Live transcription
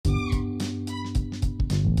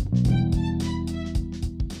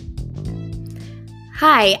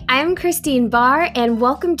Hi, I'm Christine Barr, and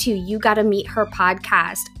welcome to You Gotta Meet Her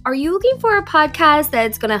podcast. Are you looking for a podcast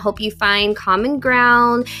that's going to help you find common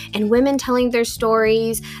ground and women telling their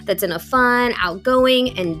stories that's in a fun,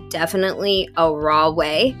 outgoing, and definitely a raw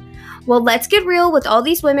way? Well, let's get real with all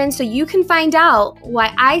these women so you can find out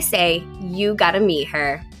why I say you gotta meet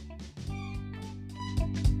her.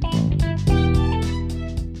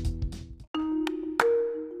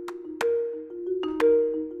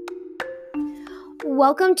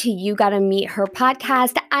 Welcome to You Gotta Meet Her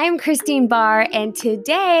podcast. I'm Christine Barr, and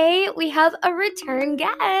today we have a return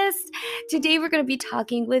guest. Today we're going to be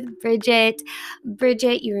talking with Bridgit.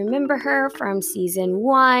 Bridgit, you remember her from season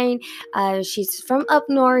 1. She's from up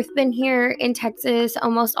north, been here in Texas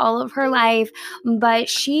almost all of her life, but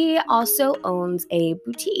she also owns a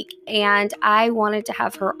boutique, and I wanted to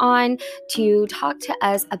have her on to talk to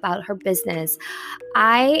us about her business.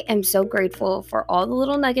 I am so grateful for all the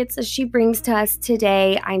little nuggets that she brings to us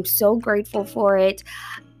today. I'm so grateful for it.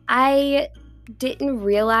 I didn't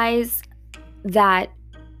realize that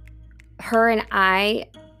her and I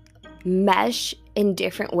mesh in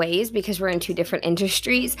different ways because we're in two different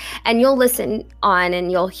industries, and you'll listen on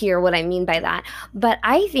and you'll hear what I mean by that. But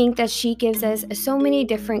I think that she gives us so many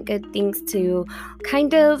different good things to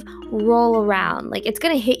kind of roll around. Like, it's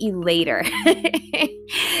gonna hit you later.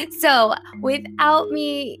 So without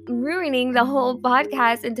me ruining the whole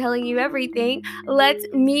podcast and telling you everything, let's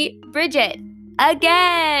meet Bridgit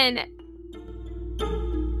again.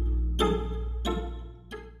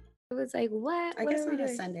 I was like, what? I What guess are we on a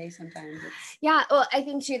doing? Sunday sometimes. Yeah, well, I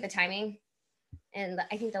think too, the timing. And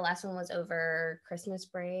I think the last one was over Christmas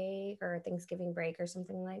break or Thanksgiving break or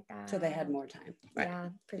something like that. So they had more time. Right. Yeah,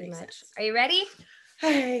 pretty Makes much. sense. Are you ready?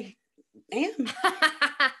 I am.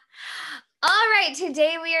 All right,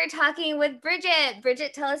 today we are talking with Bridgit.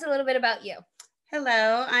 Bridgit, tell us a little bit about you.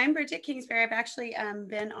 Hello, I'm Bridgit Kingsbury. I've actually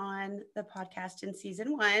been on the podcast in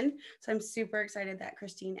season 1. So I'm super excited that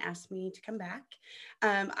Christine asked me to come back.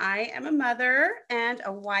 I am a mother and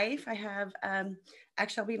a wife. I have,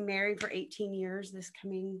 I'll be married for 18 years this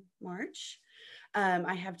coming March.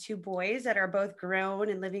 I have 2 boys that are both grown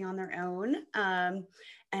and living on their own.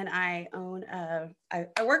 And I own,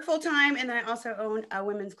 I work full time, and then I also own a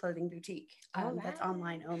women's clothing boutique that's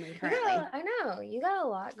online only currently. I know, you got a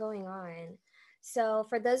lot going on. So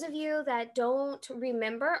for those of you that don't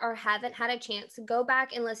remember or haven't had a chance, go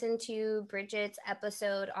back and listen to Bridget's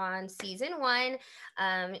episode on season 1.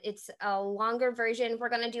 It's a longer version. We're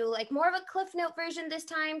going to do like more of a Cliff Note version this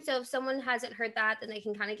time. So if someone hasn't heard that, then they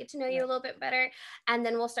can kind of get to know you a little bit better. And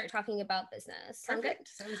then we'll start talking about business. Sound good?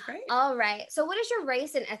 Sounds great. All right. So what is your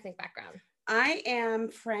race and ethnic background? I am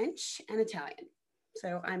French and Italian.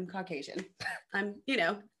 So I'm Caucasian. I'm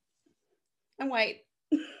white.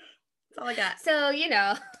 That's all I got. So,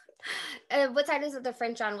 what side is it the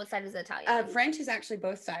French on? What side is the Italian? French is actually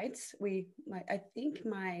both sides. I think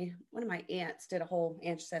one of my aunts did a whole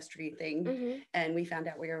ancestry thing, and we found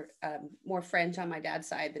out we were more French on my dad's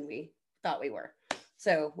side than we thought we were.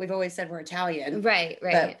 So we've always said we're Italian, right?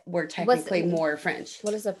 But we're technically more French.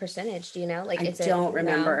 What is the percentage? Do you know? I don't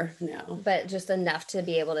remember. No, but just enough to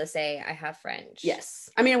be able to say I have French. Yes,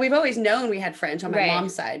 I mean we've always known we had French on my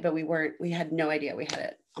mom's side, but we had no idea we had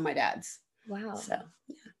it on my dad's. Wow. So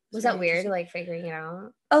yeah. Was that weird, like figuring it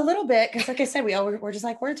out? A little bit, because like I said, we're just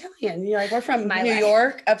like, we're Italian. You're like, we're from New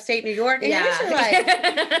York, upstate New York. And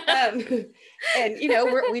yeah. And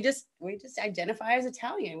we just identify as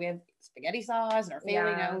Italian. We have spaghetti sauce, and our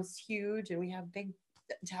family knows huge, and we have big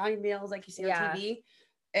Italian meals like you see on TV.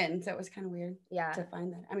 And so it was kind of weird to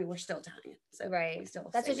find that. I mean, we're still Italian. So we still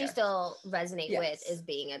that's what you still resonate with, is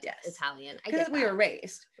being Italian. Because we were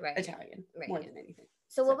raised Italian more than anything.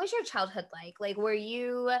 So what was your childhood like? Like, were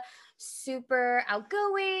you super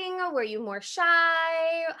outgoing? Were you more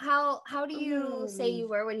shy? How do you say you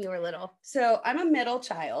were when you were little? So I'm a middle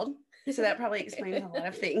child. So that probably explains a lot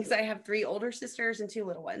of things. I have 3 older sisters and 2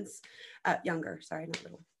 little ones. Younger, sorry, not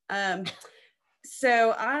little.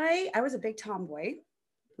 So I was a big tomboy.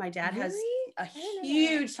 My dad has a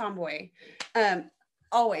huge tomboy. I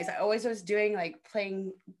always was doing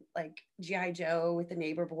playing G.I. Joe with the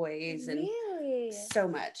neighbor boys and so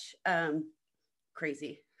much.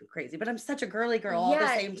 Crazy. But I'm such a girly girl all at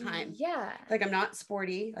the same time. Yeah. Like, I'm not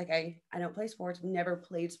sporty. Like, I don't play sports. Never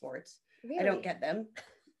played sports. Really? I don't get them.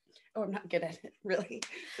 Oh, I'm not good at it, really.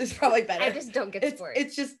 It's probably better. I just don't get sports.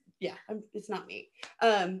 It's just, it's not me.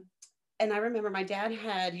 And I remember my dad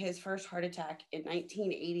had his first heart attack in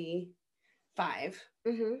 1985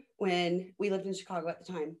 when we lived in Chicago at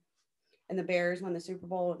the time. And the Bears won the Super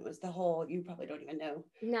Bowl, and it was the whole, you probably don't even know,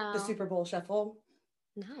 the Super Bowl shuffle.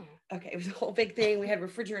 No. Okay, it was a whole big thing. We had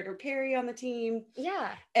Refrigerator Perry on the team. Yeah.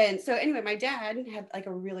 And so anyway, my dad had like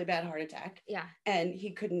a really bad heart attack. Yeah. And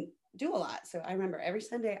he couldn't do a lot. So I remember every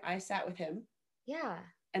Sunday I sat with him. Yeah.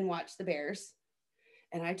 And watched the Bears.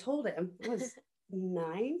 And I told him, I was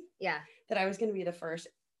 9. Yeah. That I was going to be the first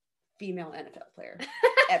female NFL player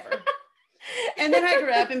ever. And then I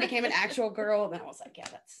grew up and became an actual girl. And I was like, yeah,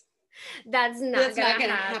 that's not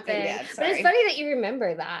gonna happen. Dad, but it's funny that you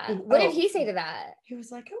remember that. What did he say to that? He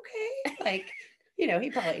was like, okay. Like, he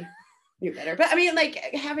probably knew better. But I mean, like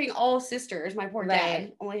having all sisters, my poor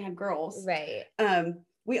dad only had girls. Right.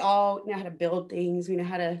 We all know how to build things. We know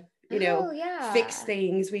how to, fix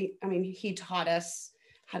things. He taught us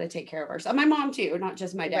how to take care of ourselves. My mom too, not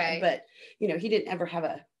just my dad, but he didn't ever have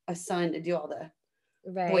a son to do all the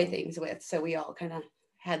boy things with. So we all kind of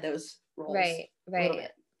had those roles. Right.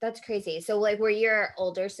 That's crazy. So like, were your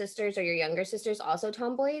older sisters or your younger sisters also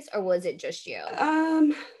tomboys, or was it just you?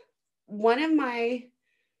 One of my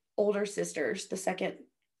older sisters, the second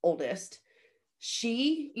oldest,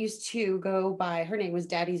 she used to go by, her name was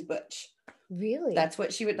Daddy's Butch. Really? That's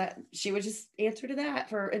what she would just answer to that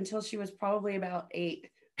for until she was probably about 8.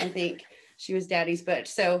 I think she was Daddy's Butch.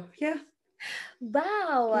 So yeah.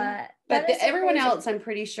 Wow. Yeah. But everyone else, I'm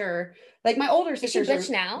pretty sure, like my older sisters. Is she Butch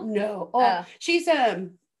now? No. She's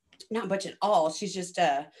not Butch at all. She's just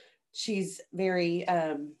she's very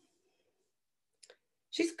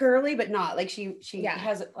she's girly, but not like she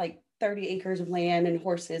has like 30 acres of land and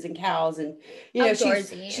horses and cows, and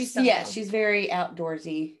outdoorsy. She's very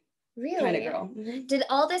outdoorsy. Really? Kind of girl. Mm-hmm. Did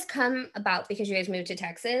all this come about because you guys moved to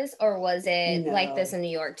Texas, or was it like this in New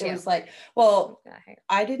York too? It was like, well,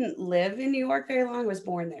 I didn't live in New York very long. I was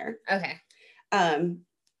born there. Okay.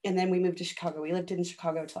 And then we moved to Chicago. We lived in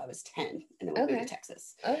Chicago until I was 10, and then we moved to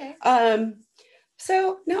Texas. Okay.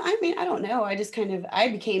 So no, I mean, I don't know. I just I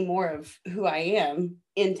became more of who I am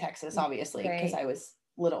in Texas, obviously, because I was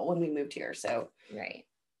little when we moved here. So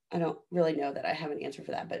I don't really know that I have an answer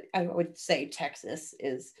for that, but I would say Texas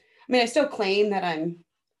is, I mean, I still claim that I'm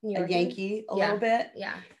a Yankee a little bit,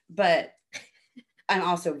 but I'm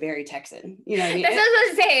also very Texan. You know what I mean? That's what I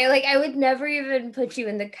was going to say. Like, I would never even put you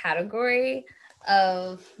in the category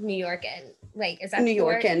of New Yorker. Like, is that New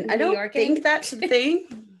Yorker? I don't think that's the thing.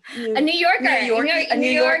 A New Yorker. A New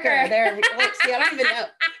Yorker. There. See, I don't even know.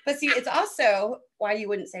 But see, it's also why you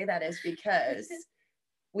wouldn't say that is because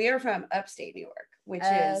we are from upstate New York, which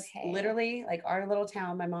is literally like our little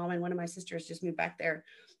town. My mom and one of my sisters just moved back there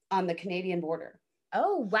on the Canadian border.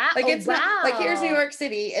 Oh, wow. Like, it's not like here's New York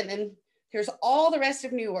City, and then here's all the rest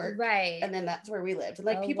of New York. Right. And then that's where we lived. And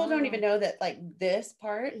like, people don't even know that like this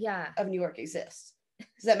part of New York exists.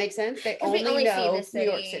 Does that make sense? They only know New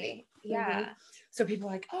York City. Yeah. Mm-hmm. So people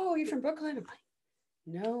are like, oh, you're from Brooklyn? I'm like,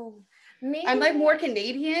 no. Maybe. I'm like more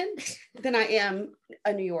Canadian than I am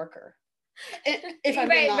a New Yorker. If I'm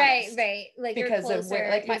being honest. Right. Like, because of where,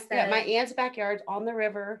 like my aunt's backyard's on the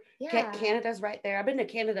river. Yeah. Canada's right there. I've been to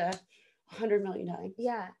Canada 100 million times.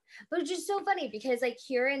 Yeah. But it's just so funny because like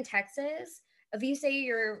here in Texas, if you say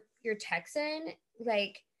you're Texan,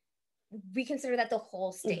 like we consider that the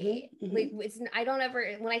whole state. Mm-hmm. Like I don't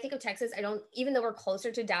ever, when I think of Texas, I don't, even though we're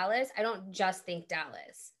closer to Dallas, I don't just think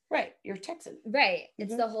Dallas. Right. You're Texan. Right.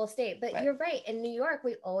 It's the whole state. But you're right. In New York,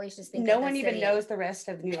 we always just think no one even knows the rest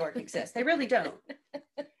of New York exists. They really don't.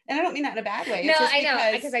 And I don't mean that in a bad way. No, I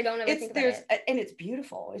know, because I don't ever think about it. And it's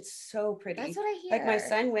beautiful. It's so pretty. That's what I hear. Like my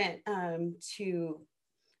son went to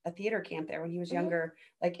a theater camp there when he was younger,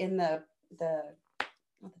 like in the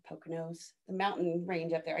not the Poconos, the mountain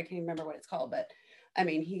range up there. I can't even remember what it's called, but I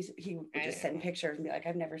mean, he would just send pictures and be like,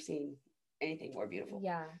 I've never seen anything more beautiful.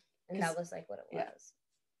 Yeah. And that was like what it was.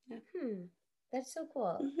 Yeah. That's so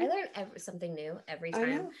cool. I learn something new every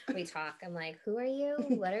time we talk. I'm like, who are you?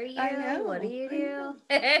 What are you? What do you do?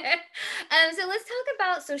 So let's talk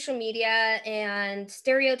about social media and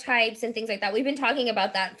stereotypes and things like that. We've been talking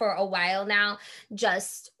about that for a while now,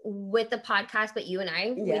 just with the podcast, but you and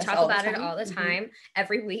I, we talk about it all the time.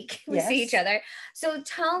 Every week we see each other. So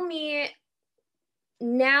tell me,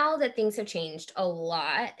 now that things have changed a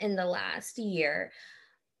lot in the last year,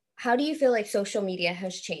 how do you feel like social media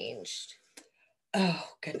has changed? Oh,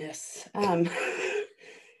 goodness. I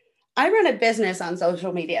run a business on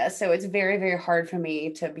social media, so it's very, very hard for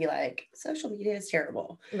me to be like, social media is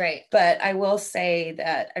terrible. Right. But I will say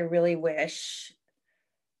that I really wish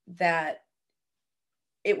that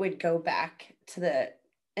it would go back to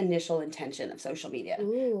initial intention of social media,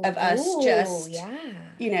 Ooh, of us just,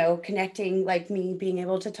 yeah. connecting, like me being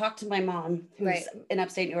able to talk to my mom who's Right. in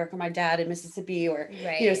upstate New York, or my dad in Mississippi, or,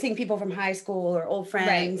 Right. seeing people from high school or old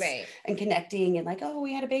Right, friends and connecting and like, oh,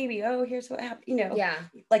 we had a baby. Oh, here's what happened. Yeah.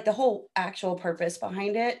 Like the whole actual purpose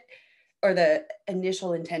behind it, or the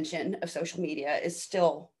initial intention of social media, is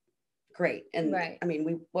still great. And Right. I mean,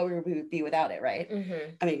 we would be without it, right?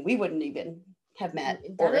 Mm-hmm. I mean, we wouldn't even have met,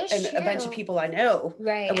 That or is and a bunch of true. people I know I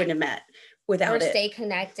Right. wouldn't have met Or without it. stay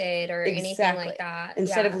connected or anything Exactly. like that.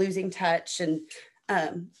 Instead Yeah. of losing touch. And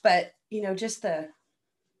but just I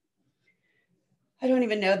don't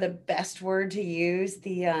even know the best word to use,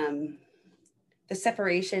 the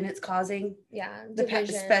separation it's causing, Yeah.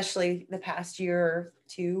 Division. especially the past year or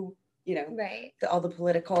two, Right. all the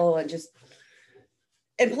political, and just,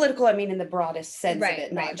 and political, I mean in the broadest sense Right, of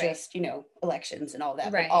it, not right, just elections and all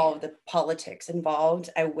that, Right. but all of the politics involved.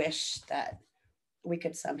 I wish that we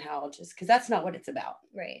could somehow just, because that's not what it's about.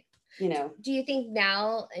 Right. You know, Do you think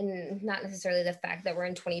now, and not necessarily the fact that we're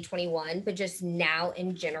in 2021, but just now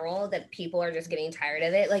in general, that people are just getting tired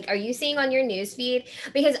of it? Like, are you seeing on your news feed?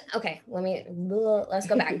 Because, okay, let's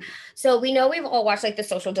go back. So we know we've all watched like The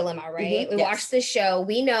Social Dilemma, right? We Yes. watched the show.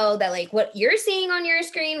 We know that like what you're seeing on your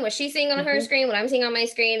screen, what she's seeing on her screen, what I'm seeing on my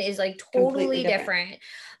screen is like totally Completely different.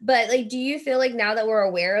 But like, do you feel like now that we're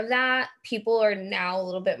aware of that, people are now a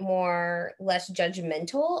little bit more less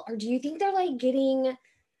judgmental? Or do you think they're like getting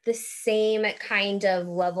the same kind of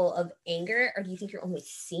level of anger, or do you think you're only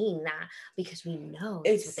seeing that because we know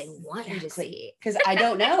it's what they want you to see? Because I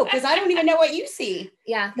don't know, because I don't even know what you see.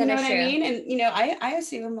 Yeah, you know what true. I mean? And I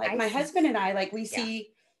assume, like, my husband and I, like, we see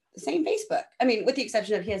the same Facebook. I mean, with the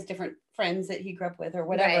exception of he has different friends that he grew up with or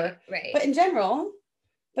whatever. Right. But in general,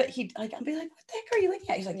 he like, I'll be like, what the heck are you looking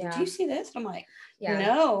at? He's like, did you see this? And I'm like,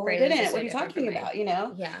 no, I didn't. What are you talking about?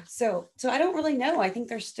 Yeah. So I don't really know. I think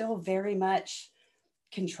they're still very much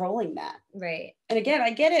controlling that. Right. And again, I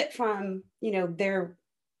get it from, their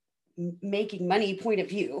making money point of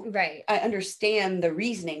view. Right. I understand the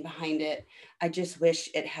reasoning behind it. I just wish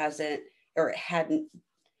it hadn't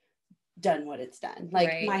done what it's done.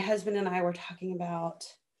 Like my husband and I were talking about,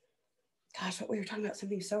 what we were talking about,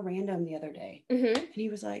 something so random the other day. And he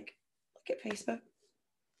was like, look at Facebook.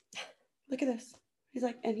 Look at this. He's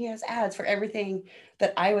like, and he has ads for everything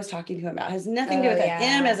that I was talking to him about. It has nothing to do with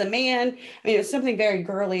him as a man. I mean, it was something very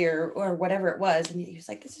girly or whatever it was. And he was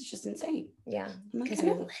like, this is just insane. Yeah. Because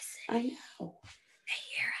we listen. I know. I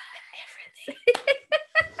hear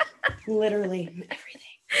everything. Literally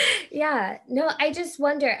everything. Yeah. No, I just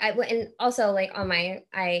wonder. And also, like,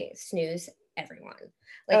 I snooze everyone.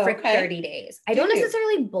 Like for 30 days. I don't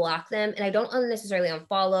necessarily block them, and I don't necessarily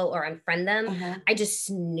unfollow or unfriend them. I just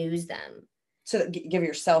snooze them. So give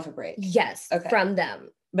yourself a break. Yes, from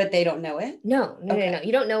them. But they don't know it? No.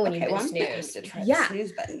 You don't know when you've been snoozed. To try the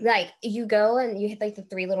snooze button. Like you go and you hit like the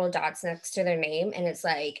 3 little dots next to their name, and it's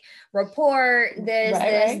like report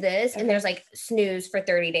this, and there's like snooze for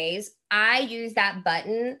 30 days. I use that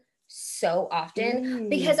button so often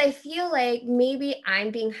because I feel like maybe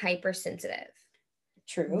I'm being hypersensitive.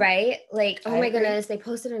 True. Right? Like, oh my goodness, they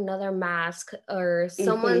posted another mask, or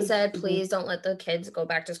someone said, please don't let the kids go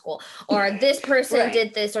back to school, or this person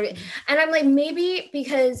did this, and I'm like, maybe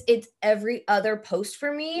because it's every other post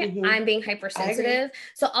for me, I'm being hypersensitive.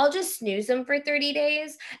 So I'll just snooze them for 30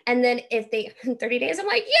 days. And then if they, in 30 days, I'm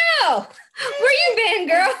like, yo, where you been,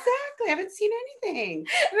 girl? Exactly. I haven't seen anything.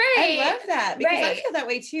 Right. I love that because I feel that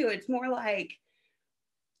way too. It's more like,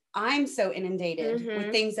 I'm so inundated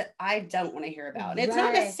with things that I don't want to hear about. It's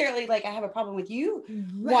not necessarily like I have a problem with you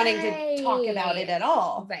wanting to talk about it at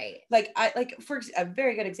all. Right. Like for a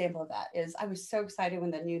very good example of that is I was so excited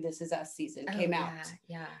when the new This Is Us season came out.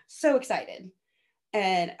 Yeah. So excited.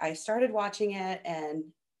 And I started watching it, and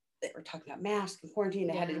they were talking about masks and quarantine.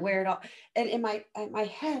 They had to wear it all. And in my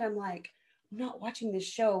head, I'm like, I'm not watching this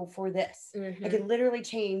show for this. I could literally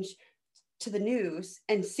change to the news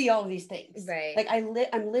and see all of these things. Right. Like I'm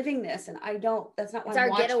living this, and that's not why I'm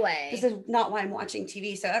watching. Getaway. This is not why I'm watching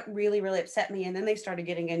TV. So that really, really upset me. And then they started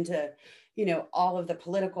getting into, all of the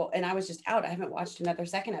political, and I was just out. I haven't watched another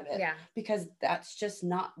second of it. Yeah. Because that's just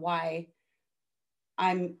not why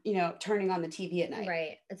I'm, turning on the TV at night.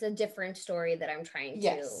 Right. It's a different story that I'm trying to.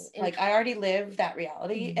 Yes. Like I already live that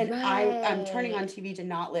reality, and I'm turning on TV to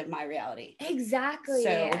not live my reality. Exactly.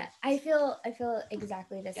 So I feel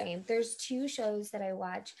exactly the same. There's 2 shows that I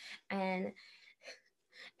watch, and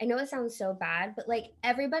I know it sounds so bad, but like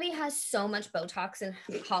everybody has so much Botox in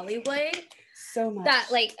Hollywood. So much. That,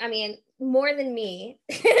 like, I mean, more than me.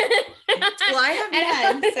 Well, I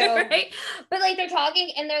have none, so. Right? But like they're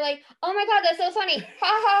talking and they're like, oh my God, that's so funny. Ha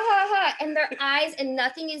ha ha ha. And their eyes and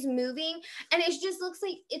nothing is moving. And it just looks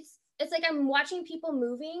like it's like I'm watching people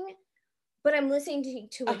moving, but I'm listening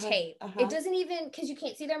to a tape. It doesn't even, because you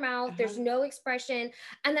can't see their mouth. There's no expression.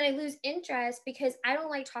 And then I lose interest because I don't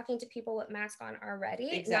like talking to people with masks on already.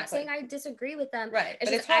 Exactly. Not saying I disagree with them. Right.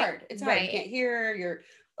 But it's hard. It's hard. You can't hear your,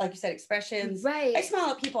 like you said, expressions. Right. I smile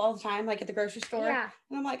at people all the time, like at the grocery store. Yeah.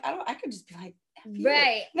 And I'm like, I could just be like,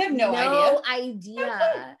 right. I have no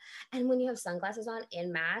idea. And when you have sunglasses on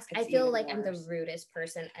and mask, I feel like I'm the rudest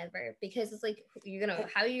person ever, because it's like,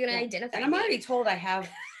 how are you gonna identify? And I'm already told I have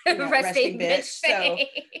resting bitch, so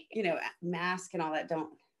mask and all that don't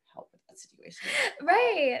help with that situation.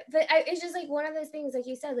 Right. But it's just like one of those things, like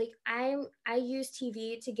you said, like I use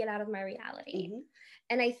TV to get out of my reality.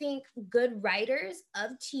 And I think good writers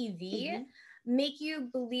of TV make you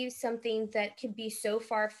believe something that could be so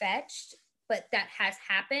far-fetched, but that has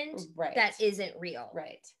happened, that isn't real.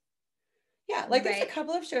 Right. Yeah, like there's a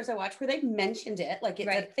couple of shows I watched where they mentioned it, like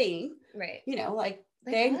it's a thing. Right. Like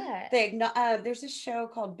there's a show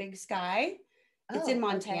called Big Sky. It's in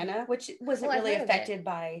Montana, which wasn't really affected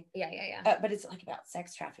by. But it's like about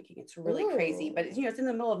sex trafficking. It's really crazy, but it's in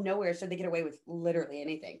the middle of nowhere, so they get away with literally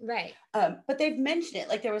anything. Right. But they've mentioned it.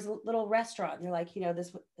 Like there was a little restaurant. And they're like,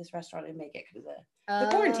 this restaurant didn't make it because of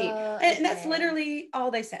the quarantine, and that's literally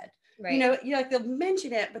all they said. Right. Like they'll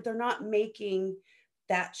mention it, but they're not making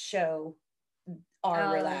that show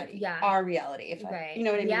our reality. Our reality. You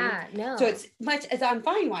know what I mean? Yeah. No. So it's much as I'm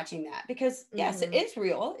fine watching that because yes, it is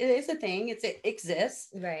real. It is a thing. It exists.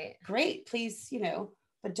 Right. Great. Please,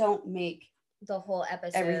 but don't make the whole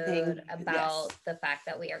episode about the fact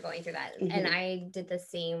that we are going through that. And I did the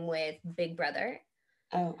same with Big Brother.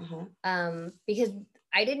 Because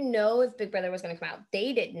I didn't know if Big Brother was going to come out.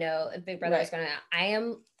 They didn't know if Big Brother was going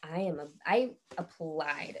to. I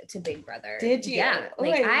applied to Big Brother. Did you? Yeah.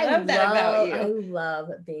 Like I love that about you. I love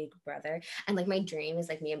Big Brother. And like my dream is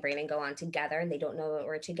like me and Brandon go on together and they don't know that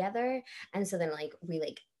we're together. And so then like we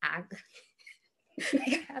like act.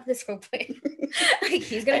 I have this whole plan. Like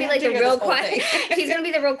he's gonna be like the real quiet. He's gonna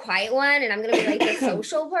be the real quiet one, and I'm gonna be like the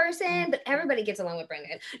social person. But everybody gets along with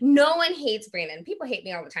Brandon. No one hates Brandon. People hate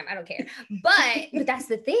me all the time. I don't care. But that's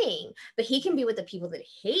the thing. But he can be with the people that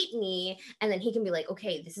hate me, and then he can be like,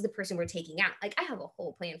 okay, this is the person we're taking out. Like I have a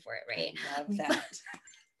whole plan for it, right? I love that.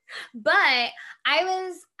 But I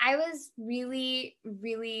was really,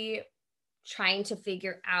 really trying to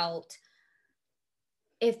figure out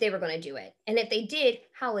if they were going to do it. And if they did,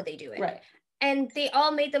 how would they do it? Right. And they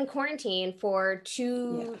all made them quarantine for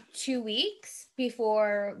two weeks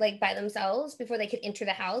before, like by themselves, before they could enter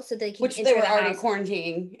the house. So they could Which they were already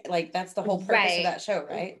quarantining. Like that's the whole purpose of that show,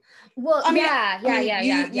 right? Well,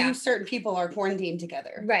 you certain people are quarantined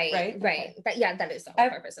together. Right. Okay. But that is the whole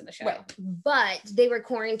purpose of the show. Right. But they were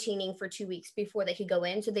quarantining for 2 weeks before they could go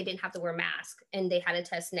in. So they didn't have to wear masks and they had to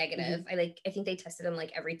test negative. I think they tested them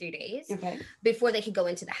like every 3 days before they could go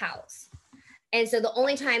into the house. And so the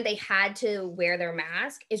only time they had to wear their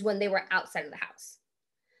mask is when they were outside of the house.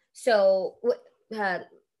 So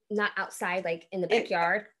not outside, like in the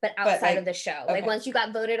backyard, but outside of the show. Okay. Like once you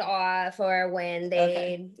got voted off or when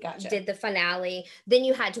they did the finale, then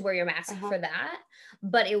you had to wear your mask for that.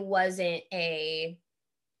 But it wasn't it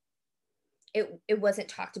wasn't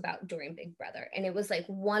talked about during Big Brother. And it was like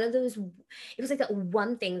one of those, it was like that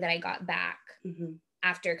one thing that I got back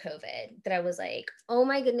after COVID that I was like, oh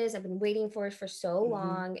my goodness, I've been waiting for it for so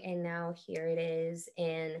long. And now here it is.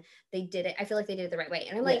 And they did it. I feel like they did it the right way.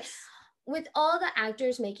 And I'm like, with all the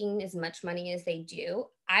actors making as much money as they do,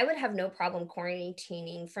 I would have no problem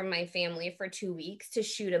quarantining from my family for 2 weeks to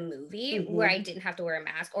shoot a movie where I didn't have to wear a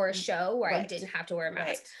mask, or a show where I didn't have to wear a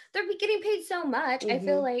mask. They're getting paid so much. I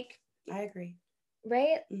feel like. I agree.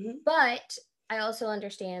 Right? But I also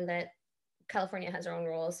understand that California has their own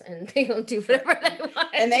rules and they don't do whatever they want.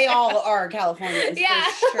 And they all are Californians, for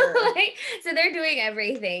sure. So they're doing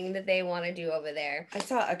everything that they want to do over there. I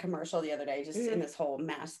saw a commercial the other day just in this whole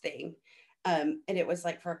mask thing. And it was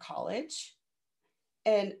like for a college.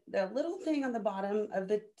 And the little thing on the bottom of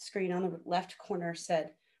the screen on the left corner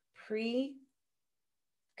said pre-COVID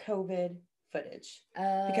footage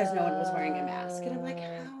because no one was wearing a mask. And I'm like,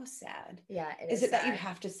 how sad. Yeah. Is it sad that you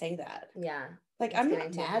have to say that? Yeah. Like, I'm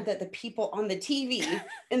not mad that the people on the TV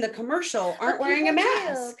in the commercial aren't wearing a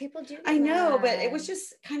mask. People do. I know, but it was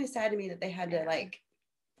just kind of sad to me that they had to like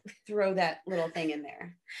throw that little thing in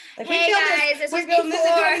there. Like, hey guys, this was we filmed this in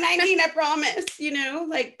before 2019, I promise, you know,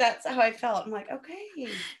 like that's how I felt. I'm like, okay.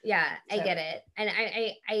 Yeah, I So- get it. And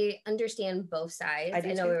I understand both sides. I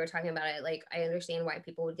do know too. we were talking about it. Like, I understand why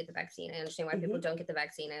people would get the vaccine. I understand why people don't get the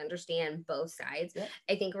vaccine. I understand both sides. Yep.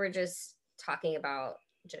 I think we're just talking about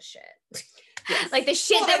just shit. Yes. Like the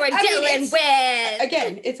shit Well, that we're dealing with.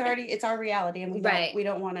 Again, it's our reality, and we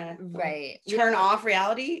don't want to turn off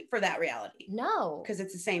reality for that reality. No, because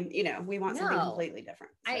it's the same. You know, we want something completely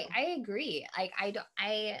different. So. I agree. Like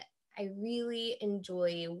I really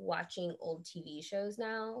enjoy watching old TV shows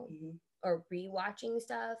now, or rewatching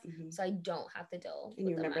stuff, so I don't have to deal. And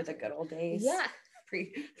you remember the good old days? Yeah.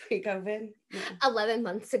 Pre-COVID. Yeah. 11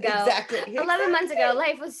 months ago. Exactly. 11 months ago,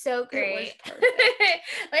 life was so great.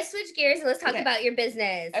 Let's switch gears and let's talk about your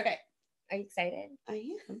business. Okay. Are you excited? I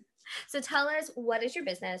am. So tell us, what is your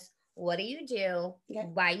business? What do you do? Okay.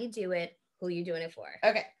 Why you do it? Who are you doing it for?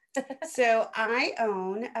 Okay. So I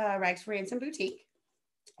own Rags for Ransom Boutique.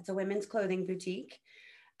 It's a women's clothing boutique.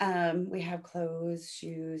 We have clothes,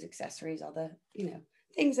 shoes, accessories, all the,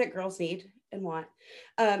 things that girls need and want.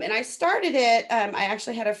 And I started it. I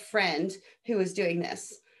actually had a friend who was doing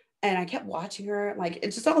this, and I kept watching her. Like,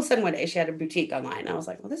 it's just all of a sudden one day she had a boutique online. I was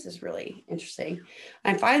like, well, this is really interesting.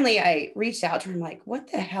 And finally I reached out to her. I'm like,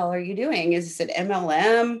 what the hell are you doing? Is this an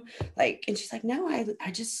MLM? Like, and she's like, no,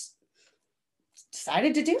 I just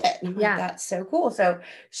decided to do it. And I'm like, that's so cool. So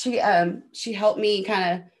she helped me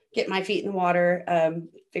kind of get my feet in the water,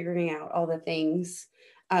 figuring out all the things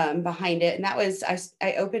behind it. And that was,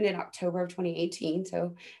 I opened in October of 2018.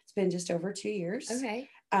 So it's been just over 2 years. Okay.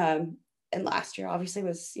 And last year obviously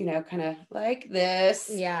was, kind of like this,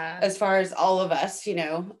 as far as all of us,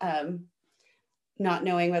 not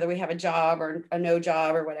knowing whether we have a job or a no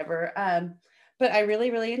job or whatever. But I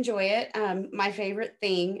really, really enjoy it. My favorite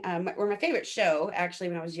thing, or my favorite show actually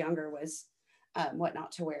when I was younger was What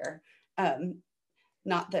Not to Wear.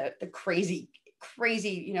 Not the crazy,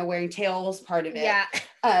 wearing tails part of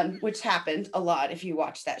it, which happened a lot. If you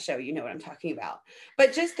watch that show, you know what I'm talking about.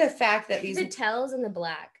 But just the fact that the tails and the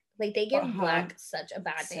black, like they give black such a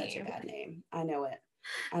bad name. I know it.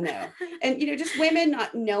 I know. And, just women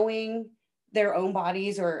not knowing their own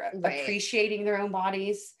bodies or appreciating their own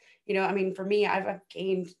bodies. For me, I've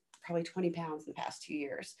gained probably 20 pounds in the past 2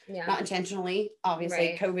 years, not intentionally.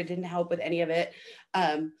 Obviously, COVID didn't help with any of it.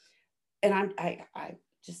 And I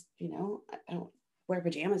just, I don't wear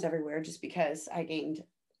pajamas everywhere just because I gained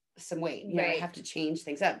some weight. I have to change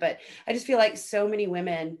things up. But I just feel like so many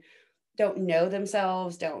women don't know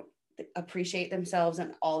themselves, don't appreciate themselves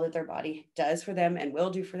and all that their body does for them and will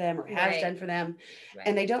do for them or has done for them.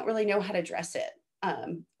 And they don't really know how to dress it,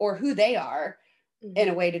 or who they are in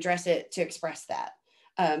a way to dress it, to express that.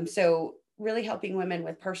 So really helping women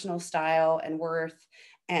with personal style and worth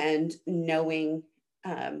and knowing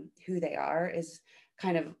who they are is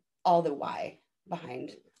kind of all the why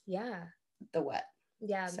behind the what.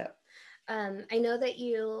 So I know that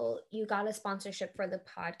you got a sponsorship for the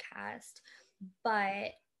podcast,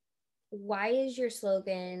 but why is your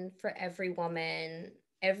slogan for every woman,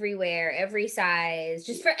 everywhere, every size,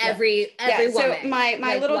 just for every woman? So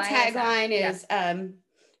my little tagline is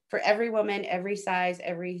for every woman, every size,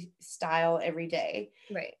 every style, every day.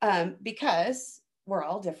 Because we're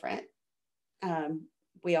all different.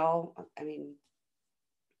 We all,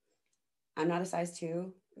 I'm not a size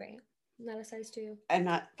 2. Not a size 2. I'm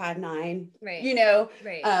not 5'9".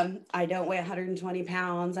 I don't weigh 120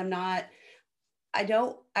 pounds. I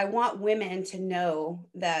want women to know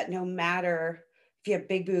that no matter if you have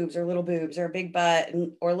big boobs or little boobs or a big butt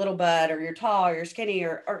or a little butt, or you're tall or you're skinny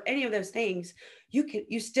or any of those things,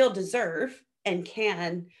 you still deserve and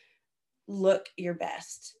can look your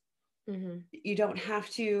best. You don't have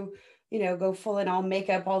to, go full in all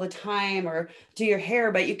makeup all the time or do your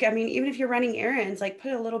hair, but even if you're running errands, like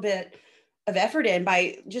put a little bit of effort in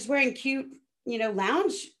by just wearing cute,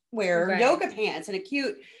 lounge wear, yoga pants and a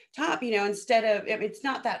cute top, instead of, it's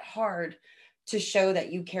not that hard to show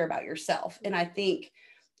that you care about yourself. And I think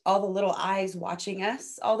all the little eyes watching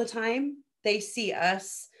us all the time, they see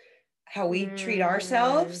us, how we treat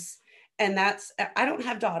ourselves. And I don't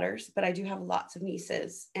have daughters, but I do have lots of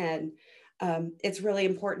nieces. And it's really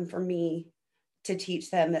important for me to teach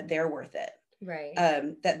them that they're worth it.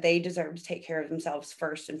 That they deserve to take care of themselves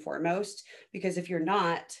first and foremost, because if you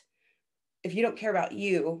don't care about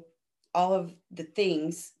you, all of the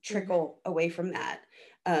things trickle away from that.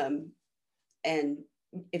 And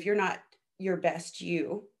if you're not your best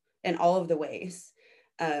you in all of the ways,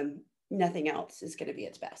 nothing else is going to be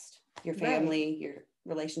its best. Your family, your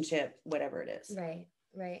relationship, whatever it is.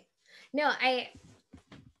 No, I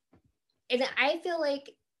feel like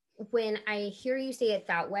when I hear you say it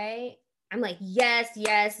that way, I'm like, yes,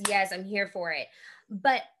 yes, yes, I'm here for it.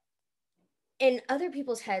 But in other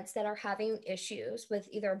people's heads that are having issues with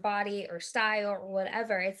either body or style or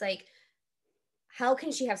whatever, it's like, how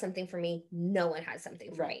can she have something for me? No one has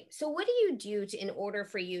something for me. So what do you do in order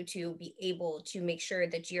for you to be able to make sure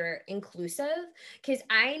that you're inclusive? Because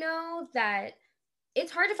I know that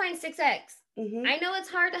it's hard to find 6X. Mm-hmm. I know it's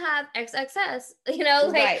hard to have XXS, you know,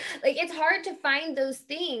 like it's hard to find those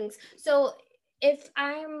things. So if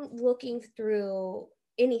I'm looking through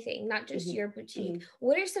anything, not just Mm-hmm. your boutique, Mm-hmm.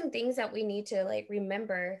 what are some things that we need to like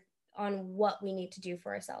remember on what we need to do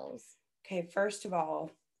for ourselves? Okay, first of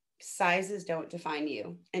all, sizes don't define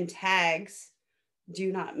you, and tags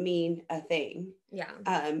do not mean a thing. Yeah.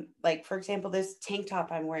 Like for example, this tank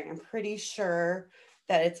top I'm wearing, I'm pretty sure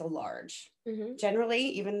that it's a large. Mm-hmm. Generally,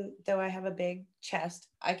 even though I have a big chest,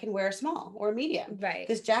 I can wear a small or a medium. Right.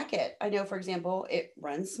 This jacket, I know, for example, it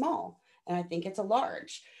runs small, and I think it's a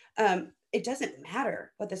large. It doesn't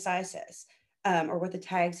matter what the size says, or what the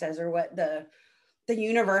tag says, or what the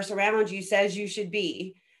universe around you says you should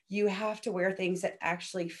be. You have to wear things that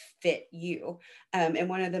actually fit you. And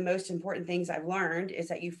one of the most important things I've learned is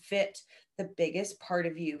that you fit the biggest part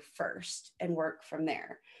of you first and work from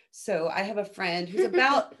there. So I have a friend who's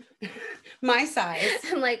about my size.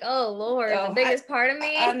 I'm like, oh Lord, the biggest part of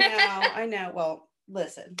me. I know. Well,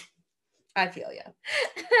 listen, I feel you.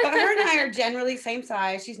 But her and I are generally same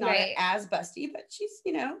size. She's not as busty, but she's,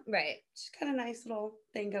 she's got a nice little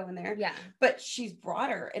thing going there. Yeah. But she's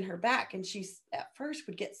broader in her back, and she's at first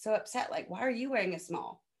would get so upset, like, why are you wearing a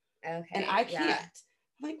small? Okay. And I can't.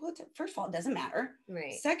 I'm like, well, first of all, it doesn't matter.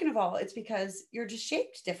 Right. Second of all, it's because you're just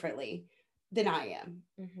shaped differently than I am.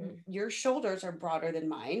 Mm-hmm. Your shoulders are broader than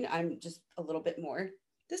mine. I'm just a little bit more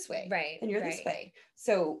this way. Right. And you're this way.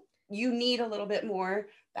 So you need a little bit more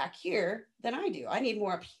back here than I do. I need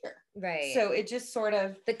more up here. Right. So it just sort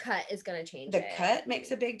of, the cut is going to change. The cut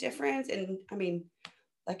makes a big difference. And I mean,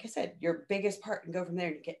 like I said, your biggest part can go from there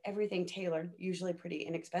and get everything tailored, usually pretty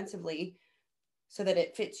inexpensively, so that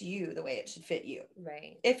it fits you the way it should fit you.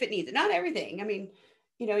 Right. If it needs it. Not everything. I mean,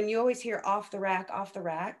 and you always hear off the rack.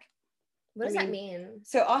 What does that mean?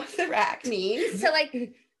 So off the rack means so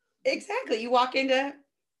like exactly. You walk into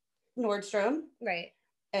Nordstrom. Right.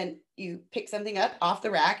 And you pick something up off the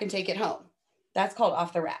rack and take it home. That's called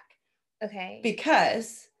off the rack. Okay.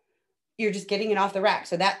 Because you're just getting it off the rack.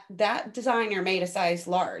 So that designer made a size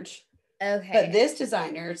large. Okay. But this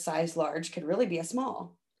designer size large could really be a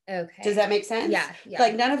small. Okay. Does that make sense? Yeah.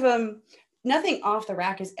 Like nothing off the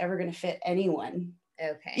rack is ever going to fit anyone.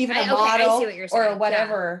 Okay. Even a model I see what you're saying. or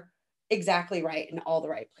whatever exactly right in all the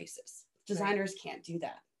right places. Designers can't do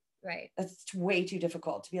that. Right. That's way too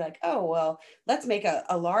difficult to be like, oh, well, let's make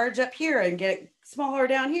a large up here and get it smaller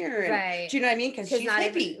down here. And, right. Do you know what I mean? Because she's not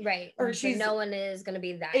hippie. Even, right. Or she's, no one is going to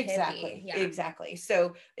be that exactly, hippie. Yeah. Exactly.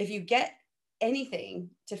 So if you get anything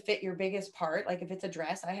to fit your biggest part, like if it's a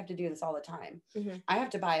dress, I have to do this all the time. Mm-hmm. I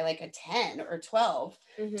have to buy like a 10 or 12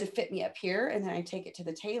 mm-hmm. to fit me up here. And then I take it to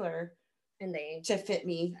the tailor and they to fit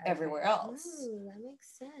me everywhere else. Ooh, that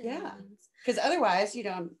makes sense. Yeah. Because otherwise,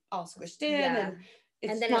 I'm all squished in and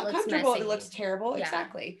it's then not comfortable. Messy. It looks terrible. Yeah.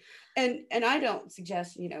 Exactly. And I don't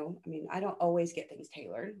suggest, I don't always get things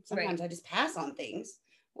tailored. Sometimes I just pass on things,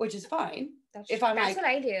 which is fine. That's what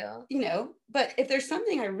I do. But if there's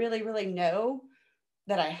something I really, really know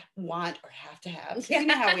that I want or have to have, you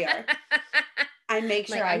know how we are, I make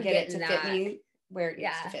sure I get it to fit me where it needs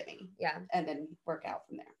to fit me. Yeah. And then work out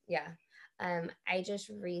from there. Yeah. I just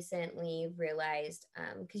recently realized,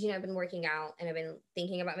 because, I've been working out and I've been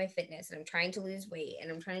thinking about my fitness and I'm trying to lose weight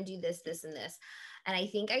and I'm trying to do this, this, and this. And I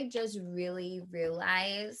think I just really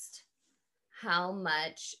realized how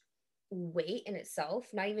much weight in itself,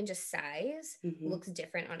 not even just size, looks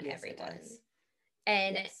different on everyone.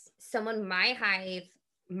 And someone my height,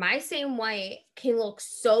 my same weight can look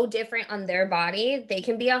so different on their body. They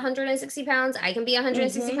can be 160 pounds. I can be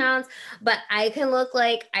 160 pounds, but I can look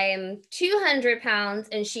like I am 200 pounds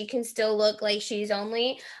and she can still look like she's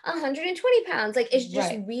only 120 pounds. Like it's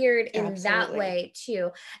just weird in that way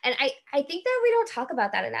too. And I think that we don't talk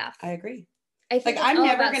about that enough. I agree. I think I'm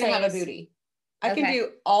never going to have a booty. I can do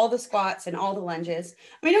all the squats and all the lunges.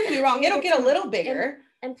 I mean, don't get me wrong. It'll get a little bigger,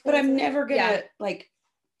 but I'm never going to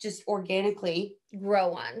just organically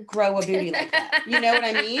grow a booty like that. You know what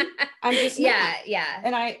I mean? I'm just not.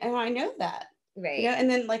 And I know that. Right. And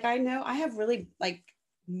then I know I have really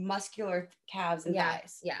muscular calves and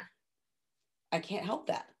thighs. Yeah. I can't help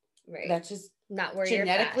that. Right. That's just not where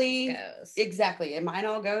genetically your fat goes. Exactly. And mine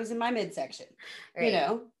all goes in my midsection. Right.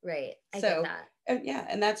 Right. I get that.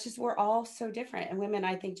 And that's just, we're all so different. And women,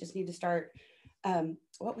 I think, just need to start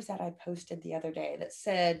what was that I posted the other day that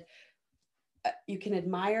said, you can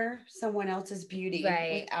admire someone else's beauty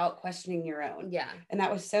without questioning your own. Yeah. And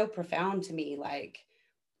that was so profound to me. Like,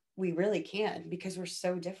 we really can, because we're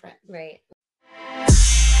so different. Right.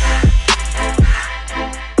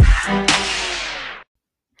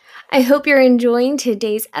 I hope you're enjoying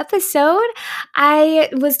today's episode. I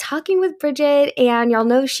was talking with Bridgit, and y'all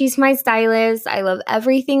know she's my stylist. I love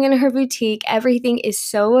everything in her boutique. Everything is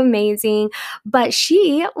so amazing. But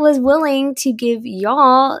she was willing to give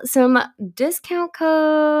y'all some discount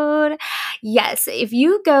code. Yes, if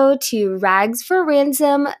you go to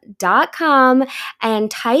ragsforransom.com and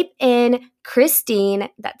type in Christine,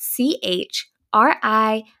 that's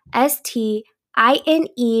CHRISTINE,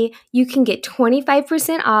 you can get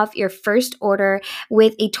 25% off your first order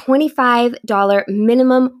with a $25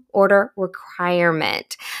 minimum order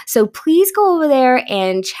requirement. So please go over there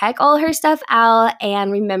and check all her stuff out.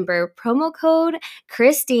 And remember, promo code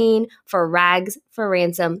Christine for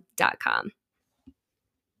ragsforransom.com.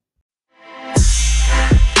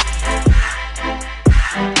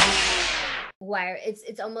 Why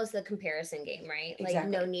it's almost the comparison game, right? Exactly. Like,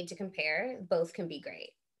 no need to compare. Both can be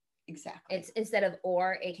great. Exactly. It's instead of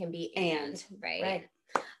or, it can be and right?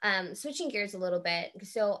 Switching gears a little bit.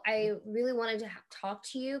 So I really wanted to talk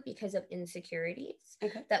to you because of insecurities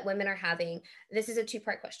that women are having. This is a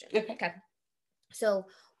 2-part question. Okay. So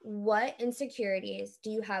what insecurities do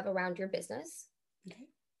you have around your business? Okay.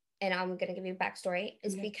 And I'm going to give you a backstory.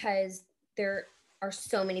 Is because there are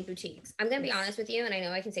so many boutiques. I'm going to be honest with you, and I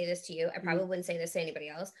know I can say this to you. I probably wouldn't say this to anybody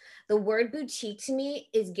else. The word boutique to me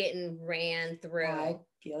is getting ran through. I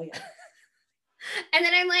feel you. And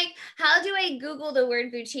then I'm like, how do I Google the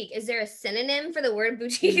word boutique? Is there a synonym for the word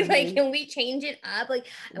boutique? Like, can we change it up? Like,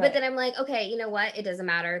 but then I'm like, okay, you know what? It doesn't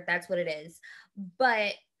matter. That's what it is.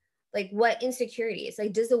 But like, what insecurities?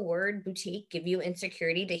 Like, does the word boutique give you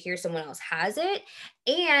insecurity to hear someone else has it?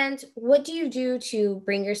 And what do you do to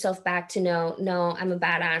bring yourself back to no, I'm a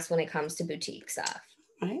badass when it comes to boutique stuff?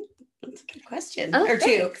 Right. That's a good question. Or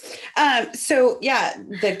thanks. 2. So yeah,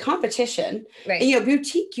 the competition, right. And,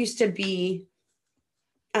 boutique used to be,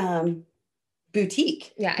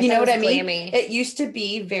 boutique. Yeah. You know what I mean? It used to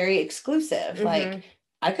be very exclusive. Like,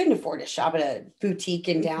 I couldn't afford to shop at a boutique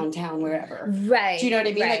in downtown, wherever. Right. Do you know what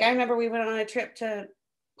I mean? Right. Like, I remember we went on a trip to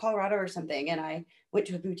Colorado or something, and I went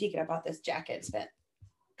to a boutique and I bought this jacket and spent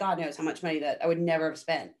God knows how much money that I would never have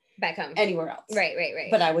spent back home anywhere else. Right.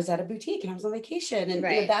 But I was at a boutique and I was on vacation, and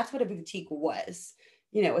that's what a boutique was.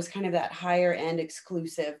 It was kind of that higher end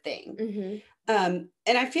exclusive thing. And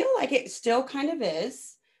I feel like it still kind of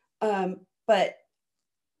is. But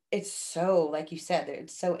it's so, like you said,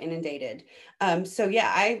 it's so inundated. So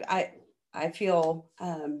yeah, I feel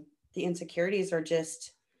the insecurities are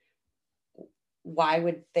just, why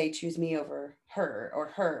would they choose me over her or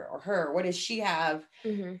her or her? What does she have?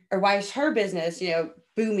 Or why is her business,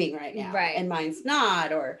 booming right now, and mine's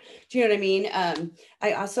not? Or do you know what I mean? I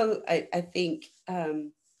think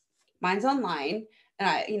mine's online,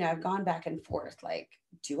 and I've gone back and forth. Like,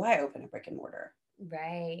 do I open a brick and mortar?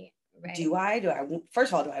 Right. Do I,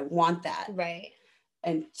 first of all, do I want that? Right.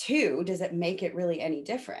 And 2, does it make it really any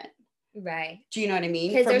different? Right. Do you know what I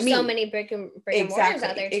mean? Because there's so many brick and mortars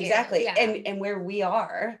out there too. Exactly. Yeah. And where we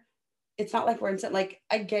are, it's not like we're in like,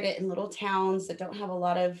 I get it in little towns that don't have a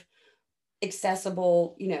lot of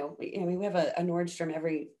accessible, we have a Nordstrom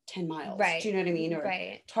every 10 miles. Right. Do you know what I mean? Or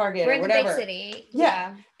right. Target we're or whatever. We're in the big city.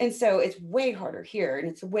 Yeah. And so it's way harder here, and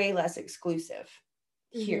it's way less exclusive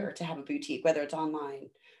here to have a boutique, whether it's online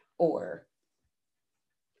or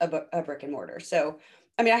a brick and mortar. So,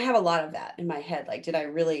 I mean, I have a lot of that in my head. Like, did I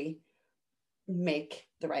really make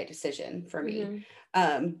the right decision for me?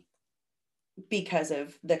 Because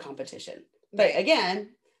of the competition. But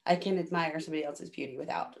again, I can admire somebody else's beauty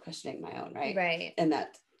without questioning my own, right? Right. And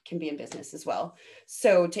that can be in business as well.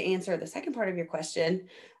 So to answer the second part of your question,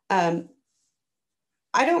 I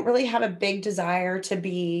don't really have a big desire to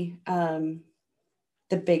be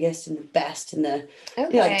the biggest and the best and the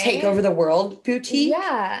like take over the world boutique.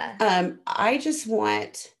 Yeah. I just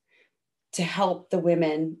want to help the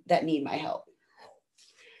women that need my help.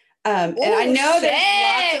 And I know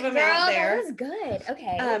there's lots of them out there. That was good.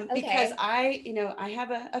 Okay. Because I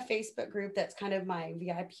have a Facebook group that's kind of my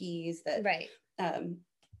VIPs that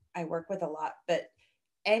I work with a lot. But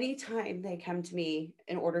anytime they come to me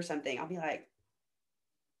and order something, I'll be like,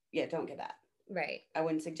 yeah, don't get that. Right. I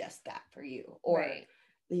wouldn't suggest that for you. Or,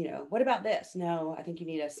 what about this? No, I think you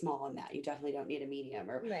need a small in that. You definitely don't need a medium.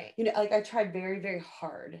 Or, like, I tried very, very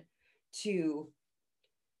hard to,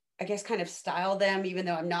 I guess, kind of style them, even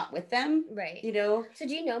though I'm not with them. Right. So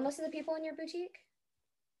do you know most of the people in your boutique?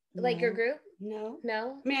 Like your No. group? No.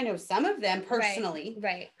 No? I mean, I know some of them personally,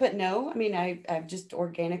 Right. but no, I mean, I've just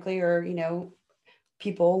organically, or,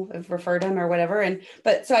 people have referred them or whatever.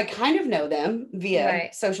 But so I kind of know them via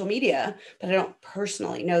Right. social media, but I don't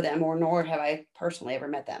personally know them, or nor have I personally ever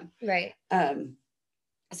met them. Right.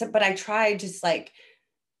 But I try just like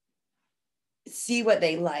see what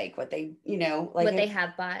they like, what they, like what they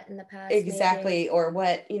have bought in the past. exactly, Maybe. or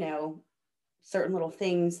what, certain little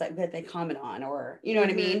things like that they comment on, or what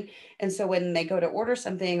I mean. And so when they go to order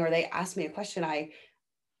something or they ask me a question,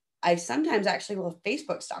 I sometimes actually will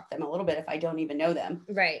Facebook stalk them a little bit if I don't even know them.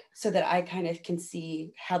 Right. So that I kind of can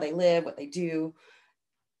see how they live, what they do,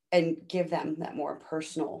 and give them that more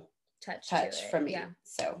personal touch from me. Yeah.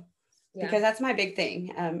 So, because that's my big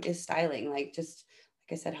thing, is styling. Like, just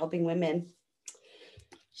like I said, helping women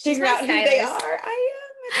figure out who they are. I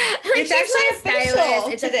am. It's actually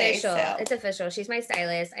official. It's today, official. So. It's official. She's my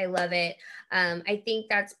stylist. I love it. I think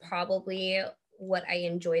that's probably what I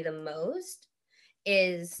enjoy the most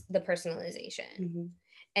is the personalization.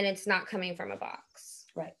 And it's not coming from a box.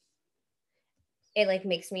 Right. It like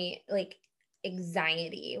makes me like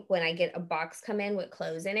anxiety when I get a box come in with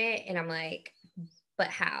clothes in it, and I'm like, but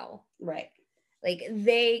how? Right. Like,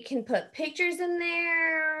 they can put pictures in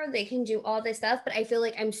there, they can do all this stuff, but I feel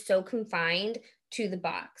like I'm so confined to the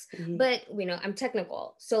box. But I'm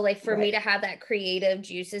technical, so like for me to have that creative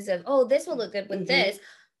juices of, oh, this will look good with this,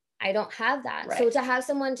 I don't have that. Right. So to have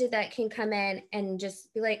someone that can come in and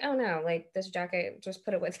just be like, oh no, like this jacket, just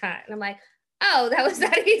put it with that, and I'm like, oh, that was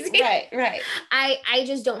that easy. Right. I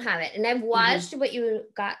just don't have it. And I've watched what you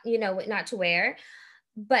got, what not to wear,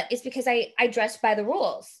 but it's because I dress by the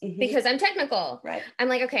rules because I'm technical. Right. I'm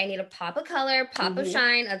like, okay, I need a pop of color, pop of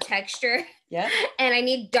shine, a texture. Yeah. And I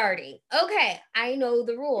need darting. Okay, I know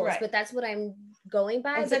the rules, but that's what I'm going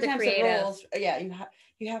by. And but sometimes the rules,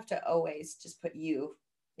 you have to always just put you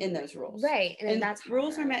in those rules. Right. And that's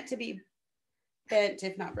rules are meant to be bent,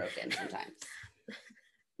 if not broken, sometimes.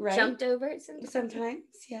 Right. Jumped over sometimes.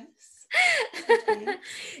 Yes. Sometimes.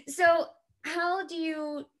 So how do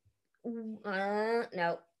you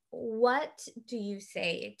no, what do you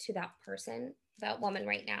say to that person, that woman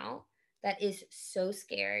right now that is so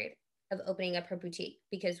scared of opening up her boutique?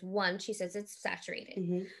 Because one, she says it's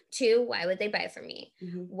saturated. Two, why would they buy from me?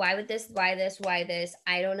 Why would this, why this?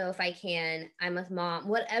 I don't know if I can, I'm a mom,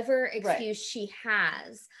 whatever excuse she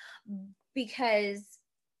has, because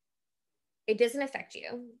it doesn't affect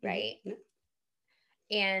you, right?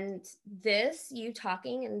 And this, you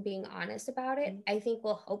talking and being honest about it, I think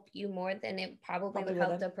will help you more than it probably would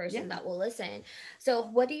help the person that will listen. So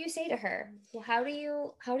what do you say to her? Well, how do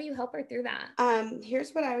you help her through that?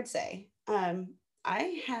 Here's what I would say.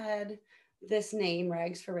 I had this name,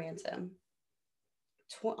 Rags for Ransom,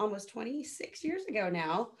 almost 26 years ago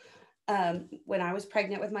now, when I was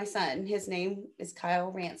pregnant with my son. His name is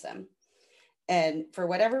Kyle Ransom. And for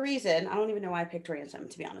whatever reason, I don't even know why I picked Ransom,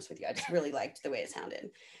 to be honest with you. I just really liked the way it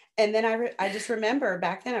sounded. And then I just remember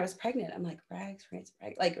back then I was pregnant. I'm like, Rags, Ransom,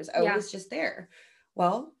 Rags. Like, it was always just there.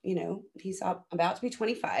 Well, he's about to be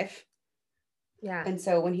 25. Yeah. And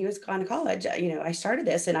so when he was gone to college, I started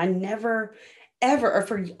this, and I never, ever, or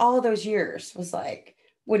for all those years was like,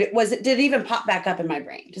 did it even pop back up in my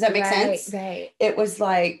brain? Does that make sense? Right. It was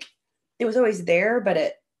like, it was always there, but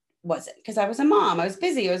it wasn't, because I was a mom. I was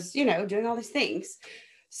busy. I was, doing all these things.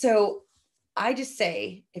 So I just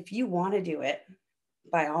say, if you want to do it,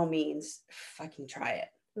 by all means, fucking try it.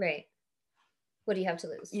 Right. What do you have to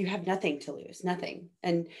lose? You have nothing to lose, nothing.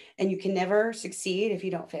 And you can never succeed if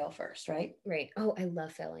you don't fail first, right? Right. Oh, I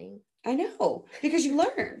love failing. I know, because you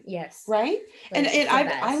learn. Yes. Right. And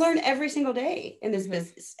I learn every single day in this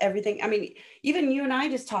business, everything. I mean, even you and I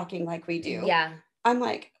just talking like we do. Yeah. I'm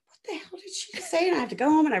like, what the hell did she just say? And I have to go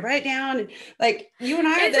home and I write down, and like, you and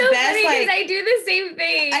I are it's the so best. Funny, like, I do the same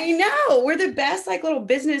thing. I know, we're the best, like, little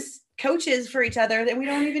business coaches for each other, that we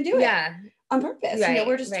don't even do it on purpose. Right,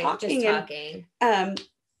 we're just talking. And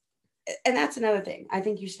that's another thing. I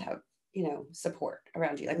think you should have, support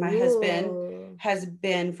around you. Like, my husband has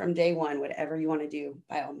been from day one, whatever you want to do,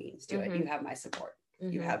 by all means, do it. You have my support.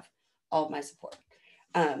 You have all of my support.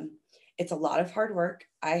 It's a lot of hard work.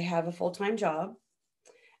 I have a full-time job.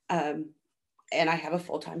 And I have a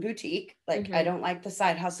full-time boutique. Like, I don't like the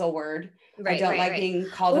side hustle word. I don't like being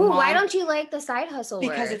called a mom. Why don't you like the side hustle word?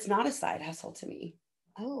 Because it's not a side hustle to me.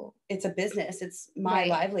 Oh. It's a business. It's my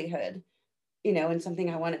livelihood, and something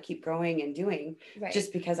I want to keep growing and doing. Right.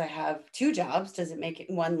 Just because I have two jobs doesn't make it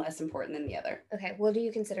one less important than the other. Okay. What do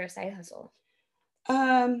you consider a side hustle?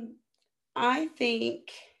 I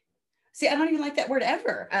think, I don't even like that word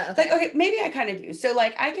ever. Okay. Like, okay, maybe I kind of do. So,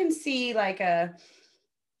 like, I can see like a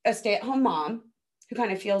stay-at-home mom who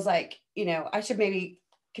kind of feels like, I should maybe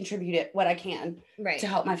contribute it what I can Right. to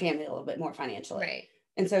help my family a little bit more financially. Right.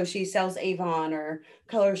 And so she sells Avon or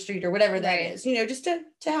Color Street or whatever that Right. is, just to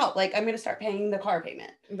help. Like, I'm going to start paying the car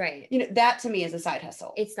payment. Right. That to me is a side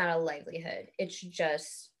hustle. It's not a livelihood. It's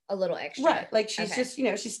just a little extra. Right. Like she's just,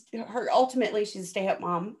 ultimately she's a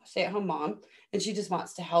stay-at-home mom, and she just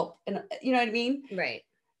wants to help. And you know what I mean? Right.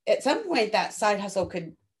 At some point that side hustle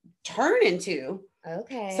could turn into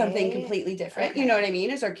something completely different. You know what I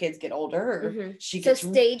mean? As our kids get older, or she gets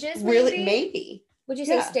stages, really maybe. Would you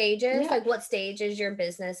say stages? Yeah. Like, what stage is your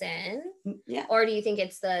business in? Yeah. Or do you think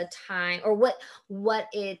it's the time, or what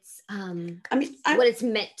it's what it's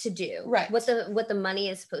meant to do? Right. What the money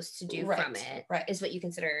is supposed to do from it is what you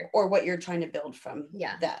consider, or what you're trying to build from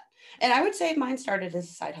that. And I would say mine started as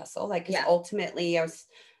a side hustle, like, because ultimately I was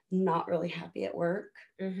not really happy at work,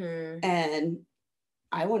 and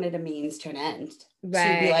I wanted a means to an end.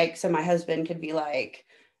 To be like, so my husband could be like,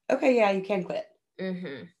 okay, yeah, you can quit.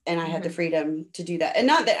 And I had the freedom to do that. And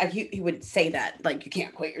not that he would say that, like, you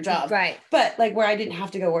can't quit your job. Right. But like, where I didn't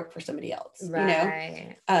have to go work for somebody else,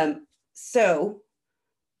 right. So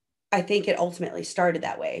I think it ultimately started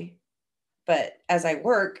that way. But as I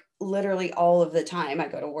work, literally all of the time, I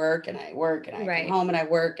go to work and I work and I come home and I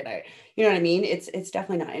work and I, you know what I mean? It's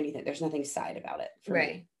definitely not anything. There's nothing side about it for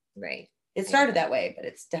me. Right. It started that way, but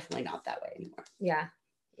it's definitely not that way anymore. Yeah.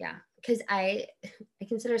 Yeah. Because I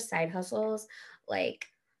consider side hustles like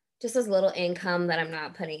just as little income that I'm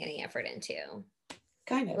not putting any effort into.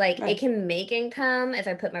 Kind of. Like, it can make income if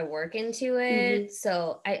I put my work into it.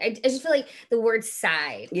 So I just feel like the word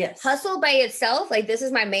side. Yes. Hustle by itself, like, this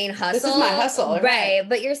is my main hustle. This is my hustle. Right.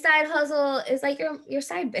 But your side hustle is like your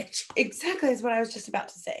side bitch. Exactly. That's what I was just about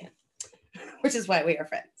to say. Which is why we are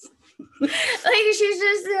friends. Like, she's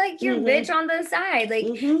just like your bitch on the side. Like,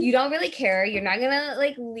 you don't really care. You're not gonna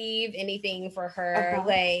like leave anything for her.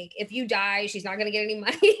 Like, if you die, she's not gonna get any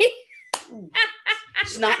money.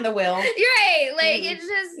 She's not in the will. You're right. Like,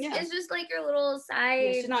 it's just like your little side.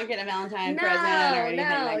 Yeah, she's not getting a Valentine present or anything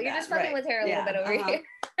like that. You're just fucking with her a little bit over here.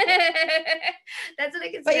 That's what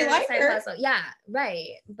I consider. But you like her. Hustle. Yeah, right.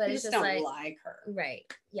 But you it's just don't like her.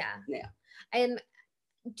 Right. Yeah. Yeah. And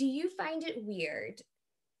do you find it weird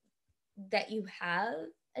that you have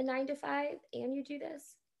a 9-to-5 and you do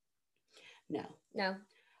this? No.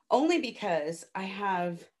 Only because I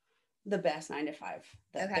have the best 9-to-5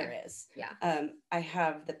 that there is. Yeah. I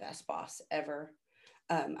have the best boss ever.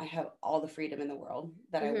 I have all the freedom in the world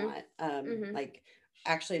that I want. Like,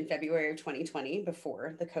 actually in February of 2020,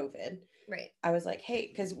 before the COVID, I was like, hey,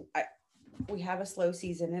 because we have a slow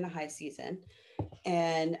season and a high season,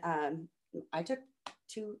 and I took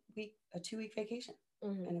a 2-week vacation,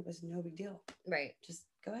 and it was no big deal. Right. Just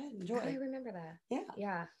go ahead and enjoy. I remember that.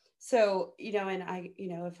 Yeah. So, and I,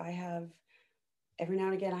 if I have, every now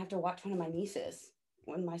and again, I have to watch one of my nieces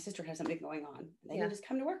when my sister has something going on. They can just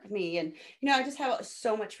come to work with me. And, I just have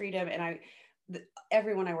so much freedom. And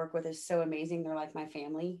everyone I work with is so amazing. They're like my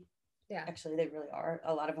family. Yeah. Actually, they really are.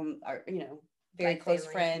 A lot of them are, very like close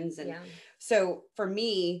friends. And so for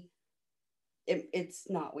me, it's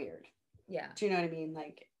not weird. Yeah. Do you know what I mean?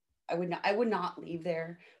 Like, I would not leave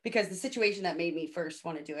there, because the situation that made me first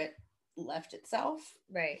want to do it left itself.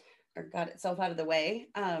 Right. Or got itself out of the way.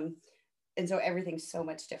 And so everything's so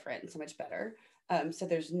much different and so much better. So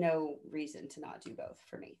there's no reason to not do both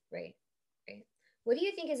for me. Right. What do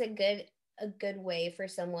you think is a good way for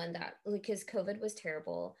someone that, because COVID was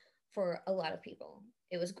terrible for a lot of people.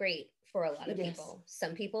 It was great for a lot of people.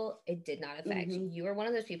 Some people it did not affect. You were one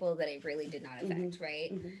of those people that it really did not affect,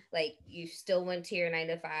 right? Like, you still went to your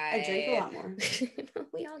 9-to-5. I drank a lot more.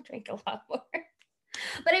 We all drank a lot more.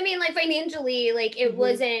 But I mean, like, financially, like, it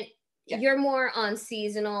wasn't. You're more on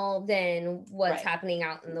seasonal than what's happening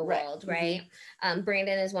out in the world, right?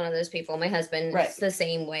 Brandon is one of those people. My husband is the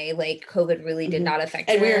same way. Like, COVID really did not affect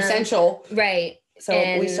him. And we were essential. Right. So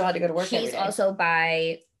we still had to go to work every day. He's also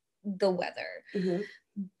by the weather.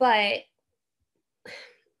 But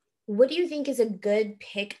what do you think is a good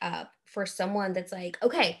pickup for someone that's like,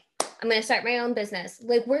 okay, I'm going to start my own business?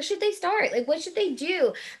 Like, where should they start? Like, what should they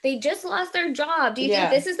do? They just lost their job. Do you think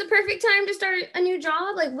this is the perfect time to start a new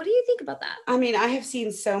job? Like, what do you think about that? I mean, I have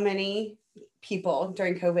seen so many people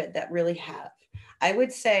during COVID that really have. I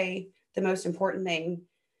would say the most important thing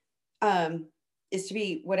is to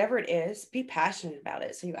be, whatever it is, be passionate about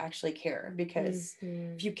it so you actually care. Because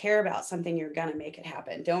if you care about something, you're going to make it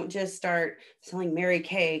happen. Don't just start selling Mary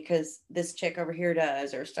Kay because this chick over here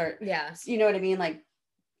does, or start, you know what I mean? Like,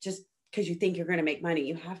 just because you think you're going to make money,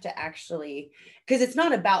 you have to actually, because it's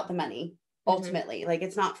not about the money. ultimately. Like,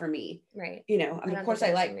 it's not for me. Right. You know, I mean, of course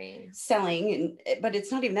I like selling, but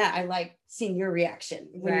it's not even that. I like seeing your reaction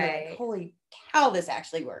when you're like, holy cow, this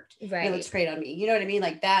actually worked. Right. It looks great on me. You know what I mean?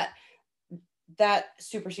 Like that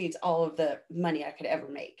supersedes all of the money I could ever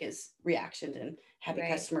make, is reactions and happy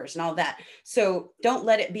customers and all that. So don't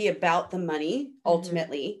let it be about the money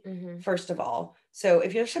ultimately, first of all. So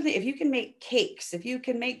if you can make cakes, if you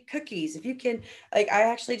can make cookies, if you can, like, I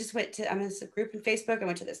actually just I'm in this group in Facebook. I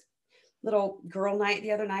went to this little girl night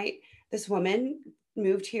the other night. This woman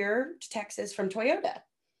moved here to Texas from Toyota.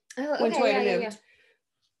 Oh, okay. When Toyota moved. Yeah.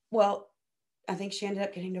 Well, I think she ended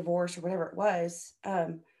up getting divorced or whatever it was.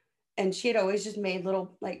 And she had always just made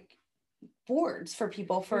little like boards for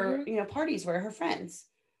people for, parties where her friends.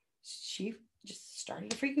 She just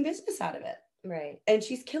started a freaking business out of it. Right. And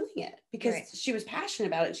she's killing it because she was passionate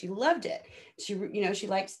about it. She loved it. She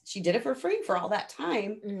did it for free for all that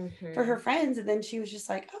time for her friends. And then she was just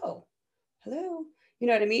like, oh, hello. You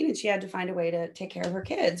know what I mean? And she had to find a way to take care of her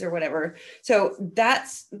kids or whatever. So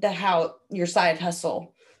that's how your side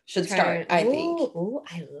hustle should start, I think. Oh,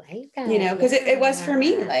 I like that. You know, because it was for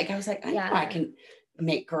me. Like, I was like, I know I can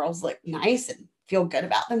make girls look nice and feel good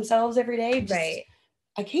about themselves every day.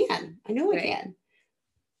 I can. I know I can.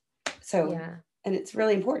 So, and it's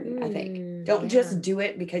really important, I think. Don't just do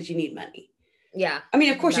it because you need money. Yeah. I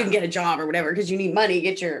mean, of course you can get a job or whatever because you need money,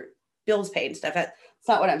 get your bills paid and stuff. That's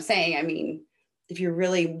not what I'm saying. I mean, if you're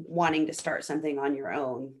really wanting to start something on your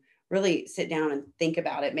own, really sit down and think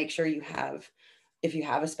about it. Make sure if you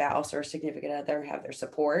have a spouse or a significant other, have their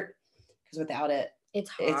support, because without it,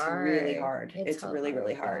 it's really hard. It's really,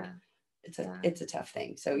 really hard. Yeah. It's a tough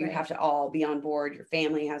thing. So you have to all be on board. Your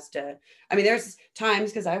family has to, I mean, there's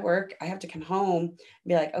times because I have to come home and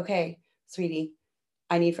be like, okay, sweetie,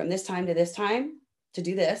 I need from this time to this time to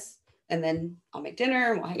do this. And then I'll make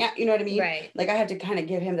dinner and we'll hang out. You know what I mean? Right. Like, I had to kind of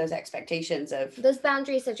give him those expectations of those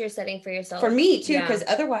boundaries that you're setting for yourself. For me too, because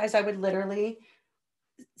otherwise I would literally,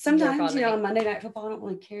 sometimes, on Monday Night Football, I don't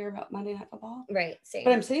really care about Monday Night Football. Right. Same.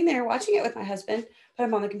 But I'm sitting there watching it with my husband, but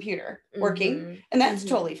I'm on the computer working, and that's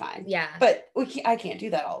totally fine. Yeah. But I can't do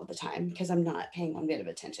that all of the time because I'm not paying one bit of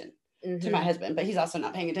attention to my husband, but he's also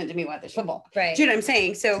not paying attention to me while there's football. Right. Do you know what I'm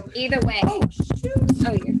saying? So either way. Oh, shoot.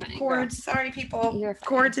 Oh, you're fine. Cords. Girl. Sorry, people. You're fine.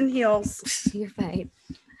 Cords and heels. You're fine.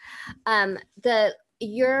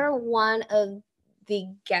 You're one of the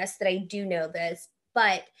guests that I do know this,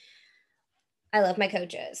 but I love my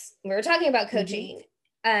coaches. We were talking about coaching.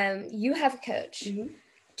 You have a coach.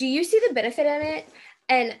 Do you see the benefit in it?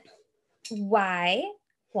 And why?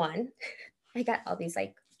 One, I got all these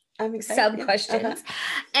sub questions.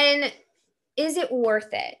 And is it worth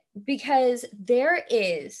it? Because there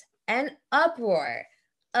is an uproar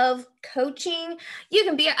of coaching. You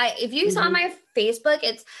can be, if you saw my Facebook,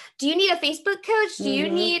 it's, do you need a Facebook coach? Do you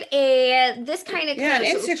need this kind of coach?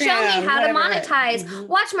 Instagram, show me how to monetize.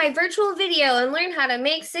 Watch my virtual video and learn how to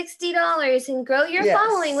make $60 and grow your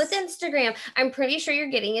following with Instagram. I'm pretty sure you're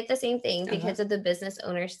getting at the same thing because of the business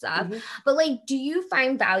owner stuff. But do you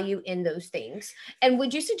find value in those things? And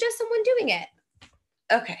would you suggest someone doing it?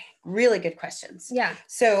 Okay. Really good questions. Yeah.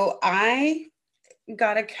 So I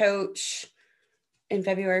got a coach in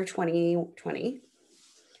February of 2020.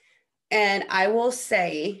 And I will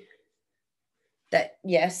say that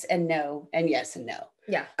yes and no, and yes and no.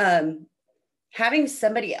 Yeah. Having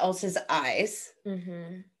somebody else's eyes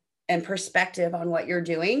and perspective on what you're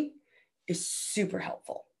doing is super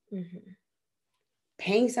helpful.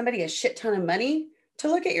 Paying somebody a shit ton of money to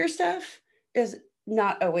look at your stuff is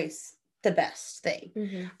not always the best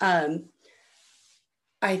thing.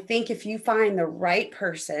 I think if you find the right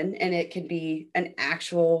person, and it could be an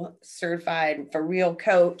actual certified for real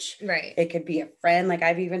coach, right? It could be a friend. Like,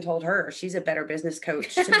 I've even told her she's a better business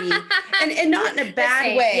coach to me, and not in a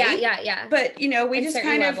bad way. Yeah. But we just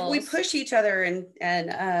kind of we push each other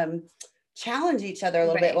and challenge each other a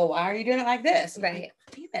little bit. Well, why are you doing it like this? Right. Like,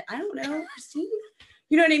 damn it, I don't know, Christine.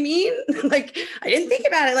 You know what I mean? Like, I didn't think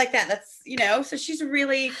about it like that. That's so she's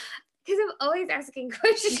really. Because I'm always asking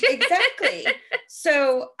questions. Exactly.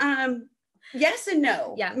 So, yes and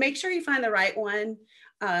no. Yeah. Make sure you find the right one.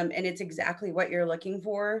 And it's exactly what you're looking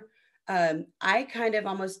for. I kind of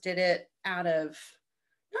almost did it out of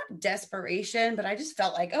not desperation, but I just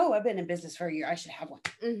felt like, oh, I've been in business for a year. I should have one.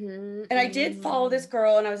 And I did follow this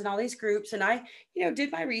girl, and I was in all these groups, and I,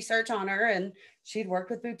 did my research on her, and she'd worked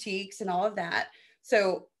with boutiques and all of that.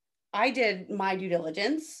 So I did my due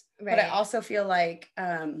diligence, but I also feel like,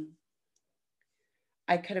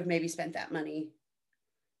 I could have maybe spent that money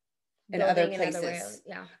in other places,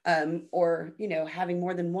 or, having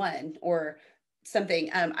more than one or something.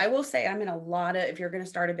 I will say I'm in a lot of, if you're going to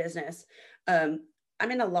start a business,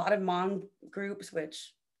 I'm in a lot of mom groups,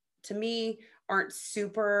 which to me aren't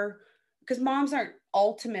super, because moms aren't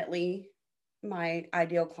ultimately my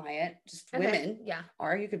ideal client. Just women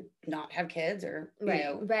are. You could not have kids, or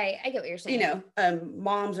right. I get what you're saying.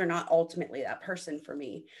 Moms are not ultimately that person for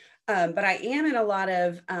me. But I am in a lot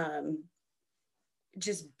of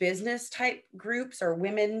just business type groups or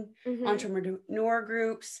women entrepreneur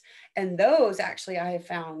groups, and those actually I have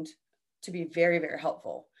found to be very, very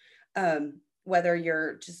helpful. Whether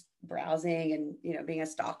you're just browsing and being a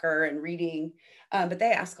stalker and reading, but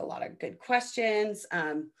they ask a lot of good questions.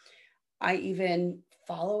 I even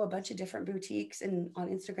follow a bunch of different boutiques on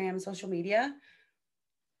Instagram and social media,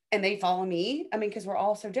 and they follow me. I mean, because we're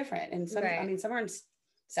all so different, and some are in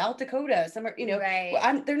South Dakota, some are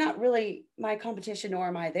they're not really my competition, nor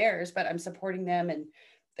am I theirs, but I'm supporting them and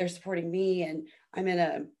they're supporting me, and I'm in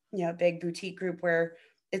a big boutique group where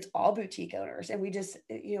it's all boutique owners, and we just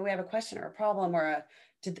we have a question or a problem or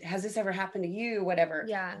has this ever happened to you, whatever.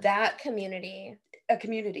 That community,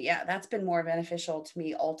 that's been more beneficial to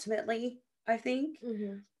me ultimately, I think.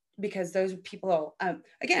 Because those people,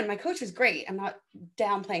 again, my coach is great, I'm not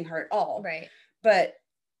downplaying her at all, but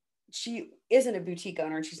she isn't a boutique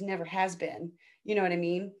owner, and she's never has been, you know what I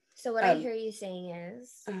mean? So what I hear you saying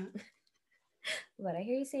is what I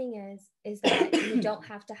hear you saying is that you don't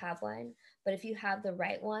have to have one, but if you have the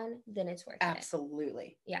right one, then it's worth it.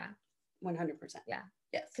 Absolutely. Yeah. 100%. Yeah.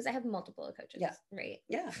 Yes. Because I have multiple coaches. Yeah. Right.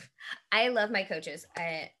 Yeah. I love my coaches.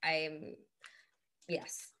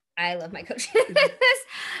 Yes, I love my coaches.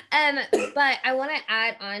 But I want to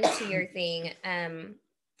add on to your thing.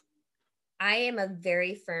 I am a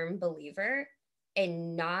very firm believer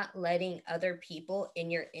in not letting other people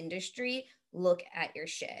in your industry look at your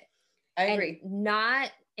shit. I agree.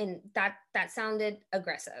 And that sounded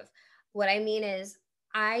aggressive. What I mean is,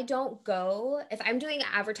 I don't go, if I'm doing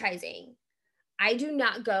advertising, I do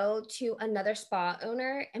not go to another spa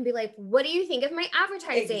owner and be like, what do you think of my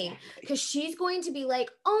advertising? Because she's going to be like,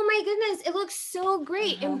 oh my goodness, it looks so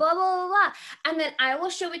great and blah, blah, blah, blah. And then I will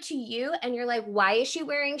show it to you and you're like, why is she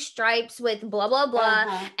wearing stripes with blah, blah,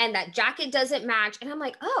 blah? And that jacket doesn't match. And I'm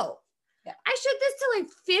like, oh, I showed this to like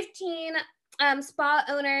 15 spa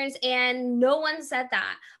owners and no one said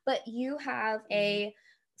that. But you have a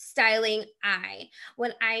styling eye.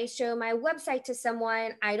 When I show my website to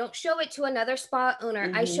someone, I don't show it to another spa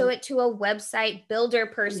owner. I show it to a website builder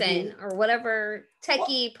person or whatever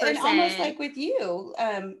techie person. And almost like with you,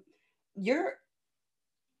 you're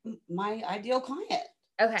my ideal client.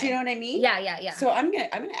 Okay. Do you know what I mean? Yeah. So I'm gonna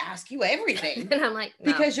ask you everything. And I'm like,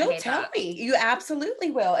 no, because you'll tell me. You absolutely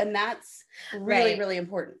will. And that's really, really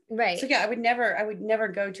important. Right. So yeah, I would never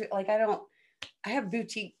go to, like, I have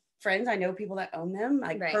boutique friends. I know people that own them.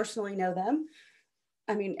 I personally know them.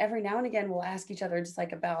 I mean, every now and again, we'll ask each other just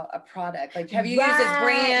like about a product, like, have you used this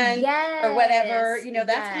brand or whatever,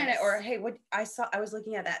 that's kind of, or, hey, what I was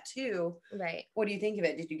looking at that too. Right. What do you think of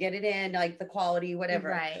it? Did you get it in, like the quality, whatever,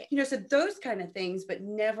 right. So those kind of things, but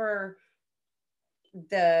never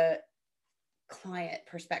the client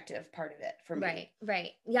perspective part of it for me.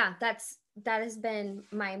 Right. Yeah. That has been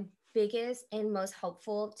my biggest and most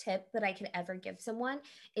helpful tip that I could ever give someone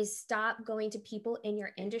is stop going to people in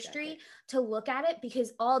your industry to look at it,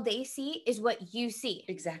 because all they see is what you see.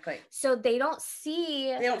 Exactly. So they don't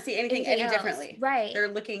see anything any differently. Right. They're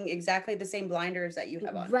looking exactly the same blinders that you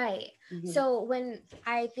have on. Right. So when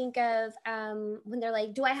I think of when they're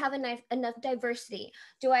like, do I have enough diversity?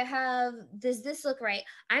 Does this look right?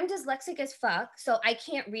 I'm dyslexic as fuck, so I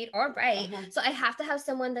can't read or write. So I have to have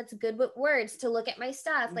someone that's good with words to look at my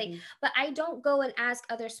stuff. Like, but I don't go and ask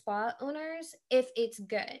other spa owners if it's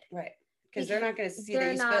good. Right. Because they're not going to see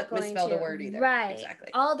that you misspelled a word either. Right. Exactly.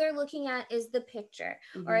 All they're looking at is the picture,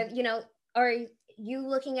 or you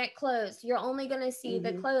looking at clothes. You're only going to see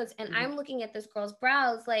the clothes. And I'm looking at this girl's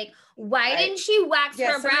brows like, why didn't she wax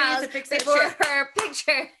her brows before her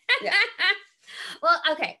picture? Yeah. Well,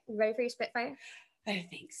 okay. Ready for your Spitfire? I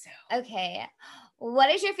think so. Okay.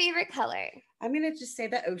 What is your favorite color? I'm going to just say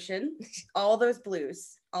the ocean. All those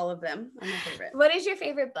blues. All of them are my favorite. What is your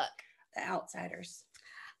favorite book? The Outsiders.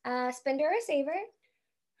 Spender or saver?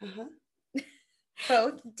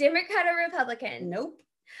 Both. Democrat or Republican? Nope.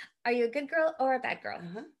 Are you a good girl or a bad girl?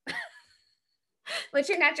 What's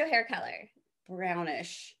your natural hair color?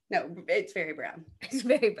 Brownish. No, it's very brown. It's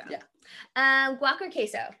very brown. Yeah. Guac or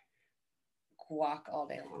queso? Guac all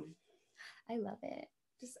day long. I love it.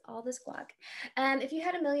 Just all this guac. If you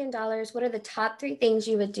had $1 million, what are the top 3 things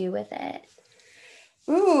you would do with it?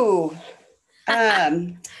 Ooh.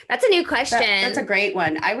 That's a new question. That's a great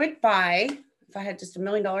one. I would buy, if I had just $1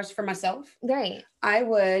 million for myself. Right. I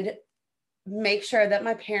would make sure that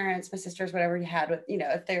my parents, my sisters, whatever you had with,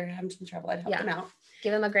 if they're having some trouble, I'd help them out.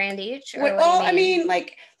 Give them a grand each? Or Well, I mean,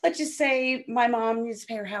 like, let's just say my mom needs to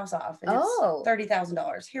pay her house off and it's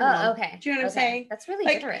 $30,000. Here, Mom. Okay. Do you know what I'm saying? That's really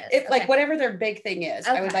like, generous. If like whatever their big thing is,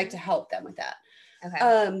 I would like to help them with that.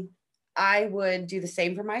 Okay. I would do the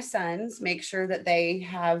same for my sons, make sure that they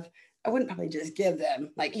have, I wouldn't probably just give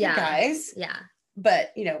them like you guys. Yeah.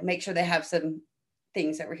 But, make sure they have some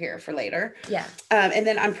things that were here for later. Yeah. And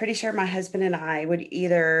then I'm pretty sure my husband and I would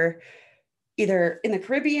either in the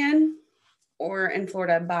Caribbean or in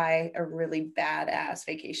Florida buy a really badass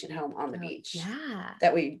vacation home on the beach. Yeah.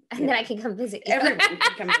 That we and then I can come visit you. Everyone can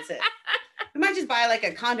come visit. We might just buy like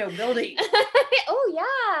a condo building. Oh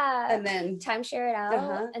yeah. And then timeshare it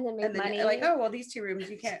out and then make money. Like, oh well, these 2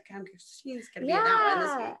 rooms you can't come because she's gonna be in that one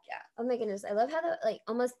this week. Yeah. Oh my goodness. I love how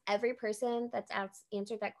almost every person that's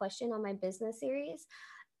answered that question on my business series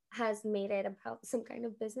has made it about some kind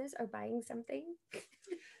of business or buying something.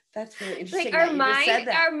 That's really interesting.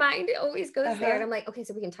 Like our mind always goes there. And I'm like, okay,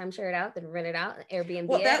 so we can timeshare it out, then rent it out, Airbnb.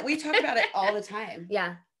 Well, we talk about it all the time.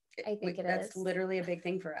 Yeah. I think that's literally a big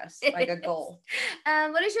thing for us, like a goal.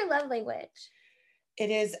 What is your love language? It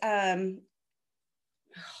is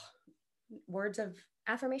words of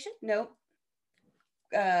affirmation. Nope.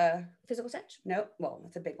 Physical touch. Nope. Well,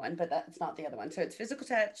 that's a big one, but that's not the other one. So it's physical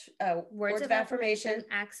touch, words of affirmation,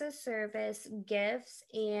 acts of service, gifts,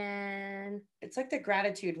 and it's like the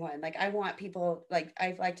gratitude one. Like I want people, like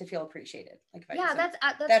I like to feel appreciated. Like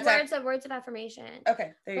that's words of affirmation.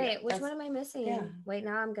 Okay. There you go. Which one am I missing? Yeah. Wait,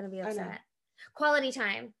 now I'm gonna be upset. Quality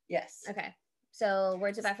time. Yes. Okay. So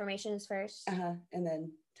words of affirmation is first. And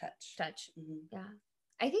then touch. Mm-hmm. Yeah.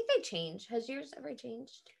 I think they change. Has yours ever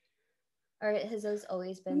changed? Or has those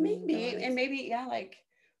always been? Maybe. And maybe, like,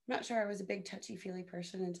 I'm not sure I was a big touchy-feely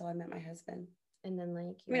person until I met my husband. And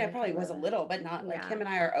then I probably was a little, but not like him and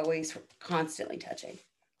I are always constantly touching.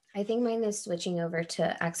 I think mine is switching over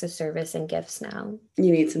to acts of service and gifts now.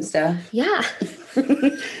 You need some stuff? Yeah.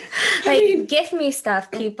 Gift me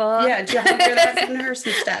stuff, people. Yeah, do you have to send her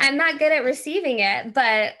some stuff? I'm not good at receiving it,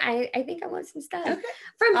 but I think I want some stuff. Okay.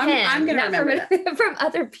 From him. I'm going to remember that. From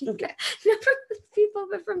other people. Okay. Not from people,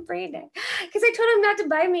 but from Brandon. Because I told him not to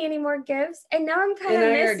buy me any more gifts, and now I'm kind of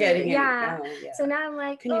missing. You're getting it. Yeah. So now I'm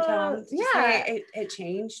like, can you tell him? Yeah. It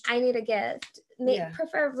changed? I need a gift.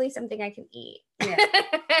 Preferably something I can eat. Yeah.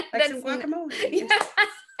 Like some guacamole. Yeah.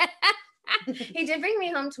 He did bring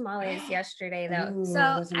me home tamales yesterday, though. Ooh,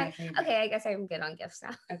 so I guess I'm good on gifts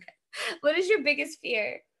now. Okay. What is your biggest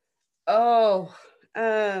fear? Oh,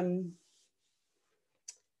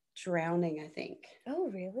 drowning, I think. Oh,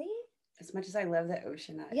 really? As much as I love the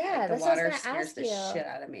ocean, the water scares the shit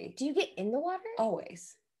out of me. Do you get in the water?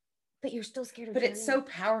 Always. But you're still scared of drowning? It's so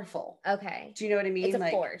powerful. Okay. Do you know what I mean? It's a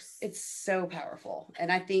force. It's so powerful.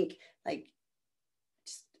 And I think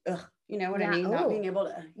you know what I mean? Not being able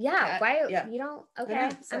to. Yeah. Why? You don't. Okay.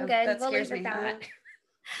 So I'm good. We'll leave it that.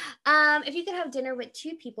 If you could have dinner with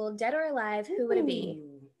 2 people, dead or alive, who would it be?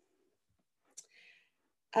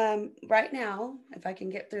 Right now, if I can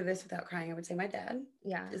get through this without crying, I would say my dad.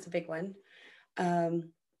 Yeah. Is a big one. And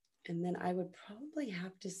then I would probably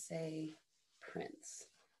have to say Prince,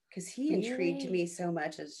 because he intrigued me so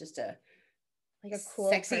much as just a cool,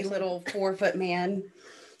 sexy little 4-foot man.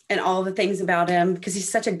 And all the things about him, because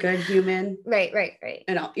he's such a good human. Right.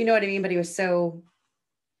 And you know what I mean? But he was so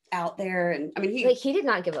out there. And I mean, he did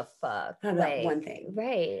not give a fuck about one thing.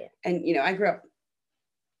 Right. And, I grew up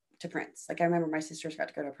to Prince. Like, I remember my sisters got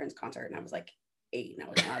to go to a Prince concert and I was like 8 and I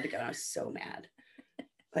was not allowed to go. And I was so mad.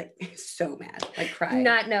 So mad. Cried.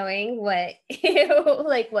 Not knowing what,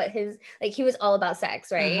 what his, he was all about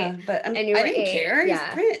sex, right? But I didn't care. He's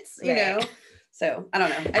Prince, you know? So, I don't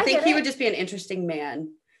know. I think he would just be an interesting man.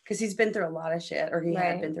 Because he's been through a lot of shit, or he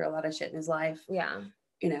had been through a lot of shit in his life. Yeah.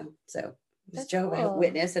 So this Jehovah's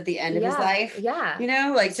Witness at the end of his life. Yeah.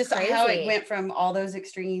 Just crazy. How it went from all those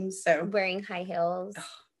extremes. So wearing high heels,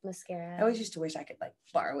 mascara. I always used to wish I could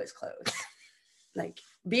borrow his clothes.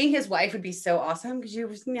 Being his wife would be so awesome because you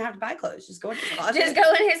just didn't have to buy clothes. Just go in his closet. Just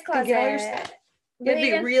go in his closet. It'd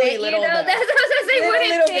be really little. That's what I was gonna say. Would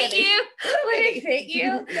it fit you? Would it fit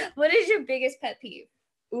you? Yeah. What is your biggest pet peeve?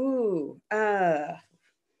 Ooh,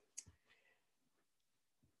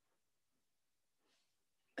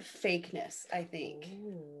 fakeness, I think.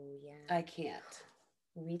 Ooh, yeah. I can't.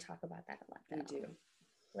 We talk about that a lot, though.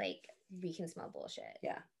 We do. We can smell bullshit.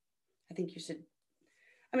 Yeah. I think you should.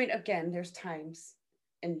 I mean, again, there's times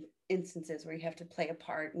and instances where you have to play a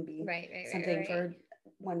part and be something for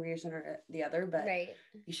one reason or the other, but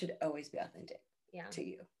you should always be authentic to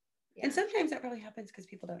you. Yeah. And sometimes that probably happens because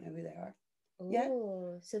people don't know who they are. yet.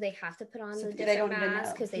 Oh, so they have to put on So the they different don't even masks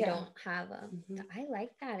know. because they Yeah. don't have a. I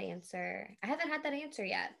like that answer. I haven't had that answer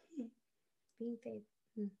yet. Being fake.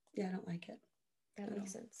 Yeah, I don't like it. That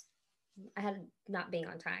makes sense. I had not being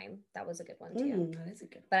on time. That was a good one too. That is a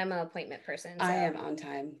good one. But I'm an appointment person. So. I am on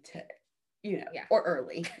time to, or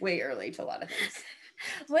early, way early to a lot of things.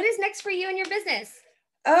 What is next for you in your business?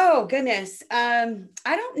 Oh, goodness. I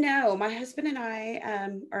don't know. My husband and I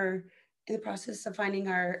are in the process of finding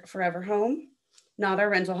our forever home, not our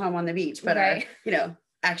rental home on the beach, but our,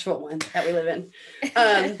 actual one that we live in.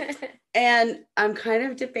 And I'm kind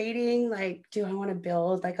of debating, like, do I want to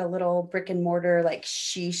build like a little brick and mortar, like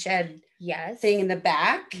she shed thing in the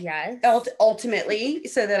back? Yes. Ultimately,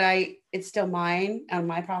 so that it's still mine on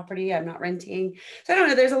my property. I'm not renting. So I don't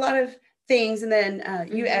know. There's a lot of things. And then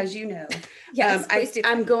as you know, yes,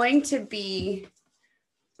 I'm going to be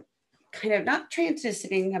kind of not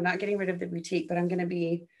transitioning. I'm not getting rid of the boutique, but I'm going to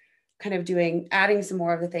be kind of adding some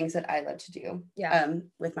more of the things that I love to do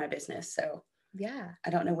with my business. So I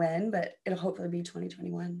don't know when, but it'll hopefully be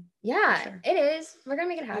 2021. Yeah, sure. It is. We're going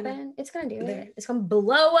to make it happen. It's going to do it. It's going to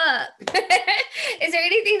blow up. Is there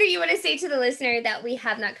anything that you want to say to the listener that we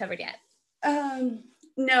have not covered yet?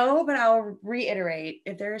 No, but I'll reiterate,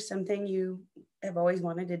 if there is something you have always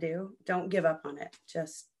wanted to do, don't give up on it.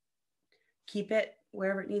 Just keep it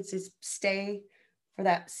wherever it needs to stay for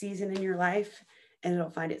that season in your life, and it'll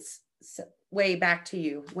find its way back to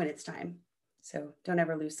you when it's time. So don't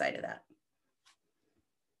ever lose sight of that.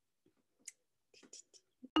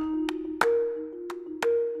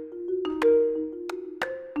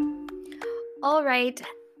 All right.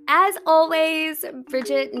 As always,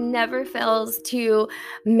 Bridgit never fails to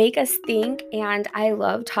make us think, and I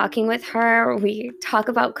love talking with her. We talk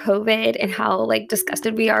about COVID and how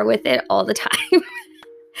disgusted we are with it all the time.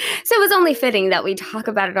 So it was only fitting that we talk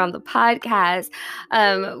about it on the podcast.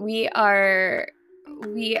 We are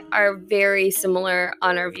very similar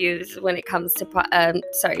on our views when it comes to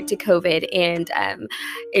COVID, and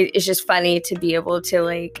it's just funny to be able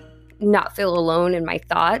to not feel alone in my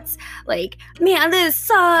thoughts. Man, this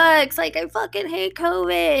sucks. I fucking hate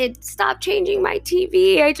COVID. Stop changing my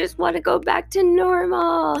TV. I just want to go back to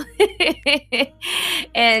normal.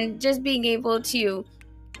 And just being able to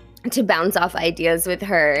bounce off ideas with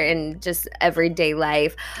her in just everyday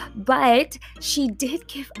life. But she did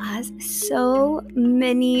give us so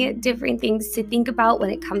many different things to think about when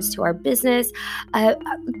it comes to our business.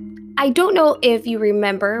 I don't know if you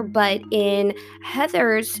remember, but in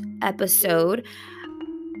Heather's episode,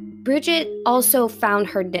 Bridgit also found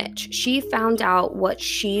her niche. She found out what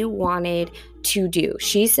she wanted to do.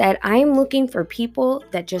 She said, I'm looking for people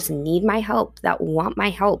that just need my help, that want my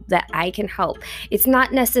help, that I can help. It's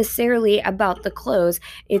not necessarily about the clothes.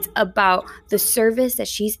 It's about the service that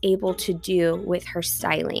she's able to do with her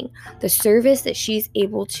styling, the service that she's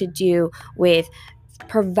able to do with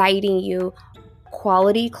providing you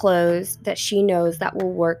quality clothes that she knows that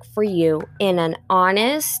will work for you in an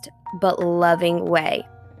honest but loving way.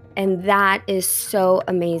 And that is so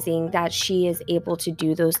amazing that she is able to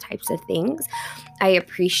do those types of things. I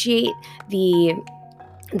appreciate the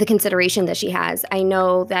consideration that she has. I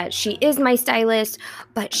know that she is my stylist,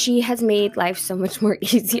 but she has made life so much more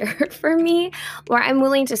easier for me, where I'm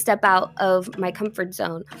willing to step out of my comfort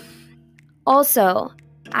zone. Also,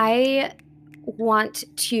 I want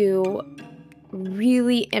to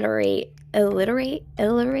really alliterate.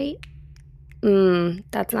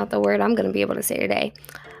 That's not the word I'm going to be able to say today.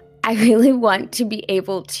 I really want to be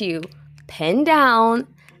able to pin down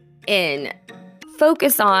and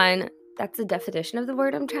focus on, that's the definition of the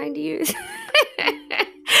word I'm trying to use,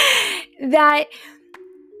 that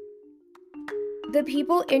the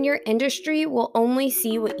people in your industry will only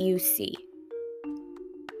see what you see.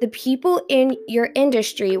 The people in your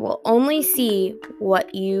industry will only see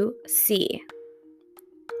what you see.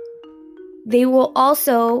 They will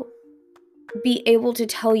also be able to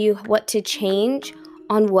tell you what to change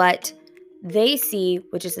on what they see,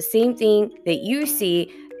 which is the same thing that you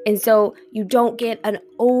see. And so you don't get an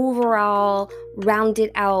overall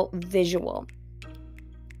rounded out visual.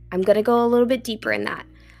 I'm going to go a little bit deeper in that.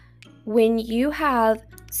 When you have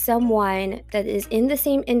someone that is in the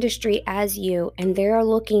same industry as you and they're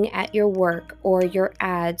looking at your work or your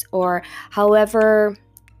ads or however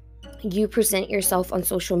you present yourself on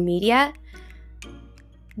social media,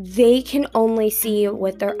 they can only see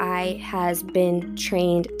what their eye has been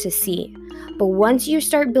trained to see. But once you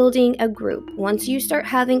start building a group, once you start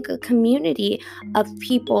having a community of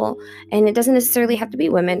people, and it doesn't necessarily have to be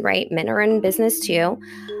women, right? Men are in business too.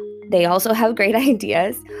 They also have great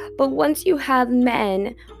ideas. But once you have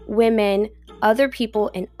men, women, other people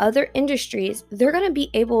in other industries, they're going to be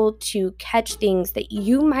able to catch things that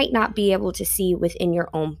you might not be able to see within your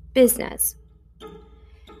own business.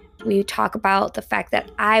 We talk about the fact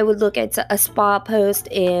that I would look at a spa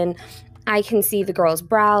post and I can see the girl's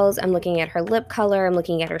brows. I'm looking at her lip color. I'm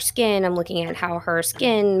looking at her skin. I'm looking at how her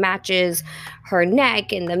skin matches her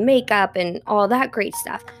neck and the makeup and all that great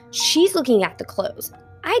stuff. She's looking at the clothes.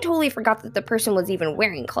 I totally forgot that the person was even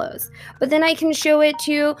wearing clothes. But then I can show it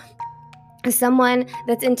to someone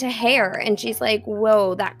that's into hair and she's like,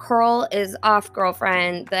 whoa, that curl is off,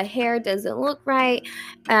 girlfriend. The hair doesn't look right.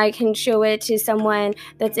 I can show it to someone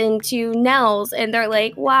that's into nails and they're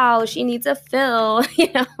like, wow, she needs a fill.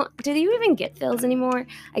 Do you even get fills anymore?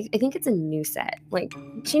 I think it's a new set. Like,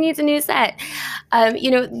 she needs a new set.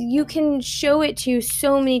 You can show it to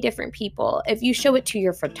so many different people. If you show it to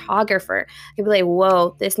your photographer, you'll be like,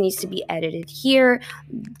 whoa, this needs to be edited here.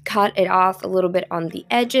 Cut it off a little bit on the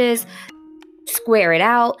edges. Square it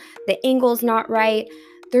out, the angle's not right.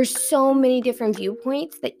 There's so many different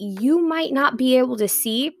viewpoints that you might not be able to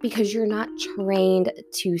see because you're not trained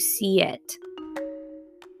to see it.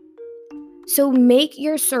 So make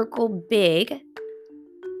your circle big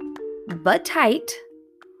but tight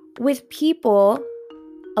with people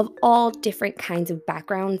of all different kinds of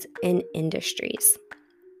backgrounds and industries.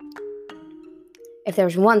 If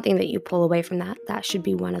there's one thing that you pull away from that, that should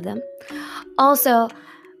be one of them. Also,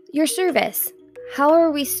 your service. How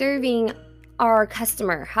are we serving our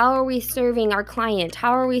customer? How are we serving our client?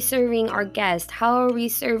 How are we serving our guest? How are we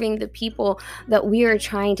serving the people that we are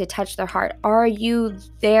trying to touch their heart? Are you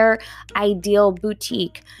their ideal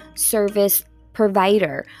boutique service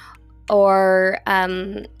provider or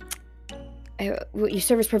your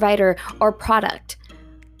service provider or product?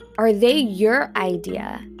 Are they your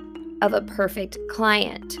idea of a perfect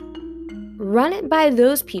client? Run it by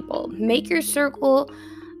those people. Make your circle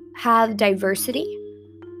have diversity,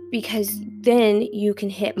 because then you can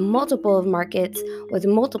hit multiple of markets with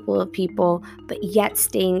multiple of people, but yet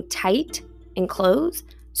staying tight and close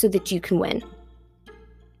so that you can win.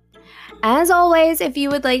 As always, if you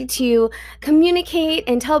would like to communicate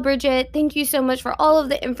and tell Bridgit, thank you so much for all of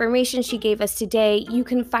the information she gave us today. You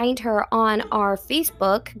can find her on our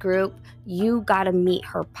Facebook group, You Gotta Meet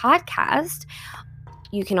Her Podcast.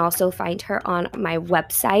 You can also find her on my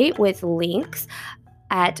website with links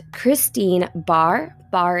at Christine Barr.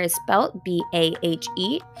 Barr is spelled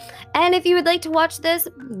B-A-H-E. And if you would like to watch this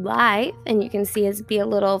live and you can see us be a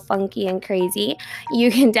little funky and crazy,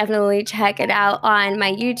 you can definitely check it out on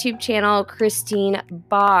my YouTube channel, Christine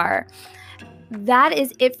Barr. That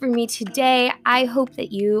is it for me today. I hope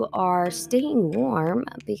that you are staying warm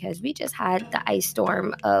because we just had the ice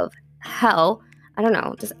storm of hell. I don't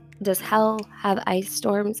know, does hell have ice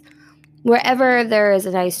storms? Wherever there is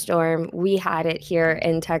an ice storm, we had it here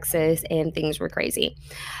in Texas and things were crazy.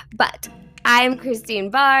 But I'm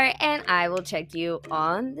Christine Barr and I will check you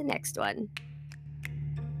on the next one.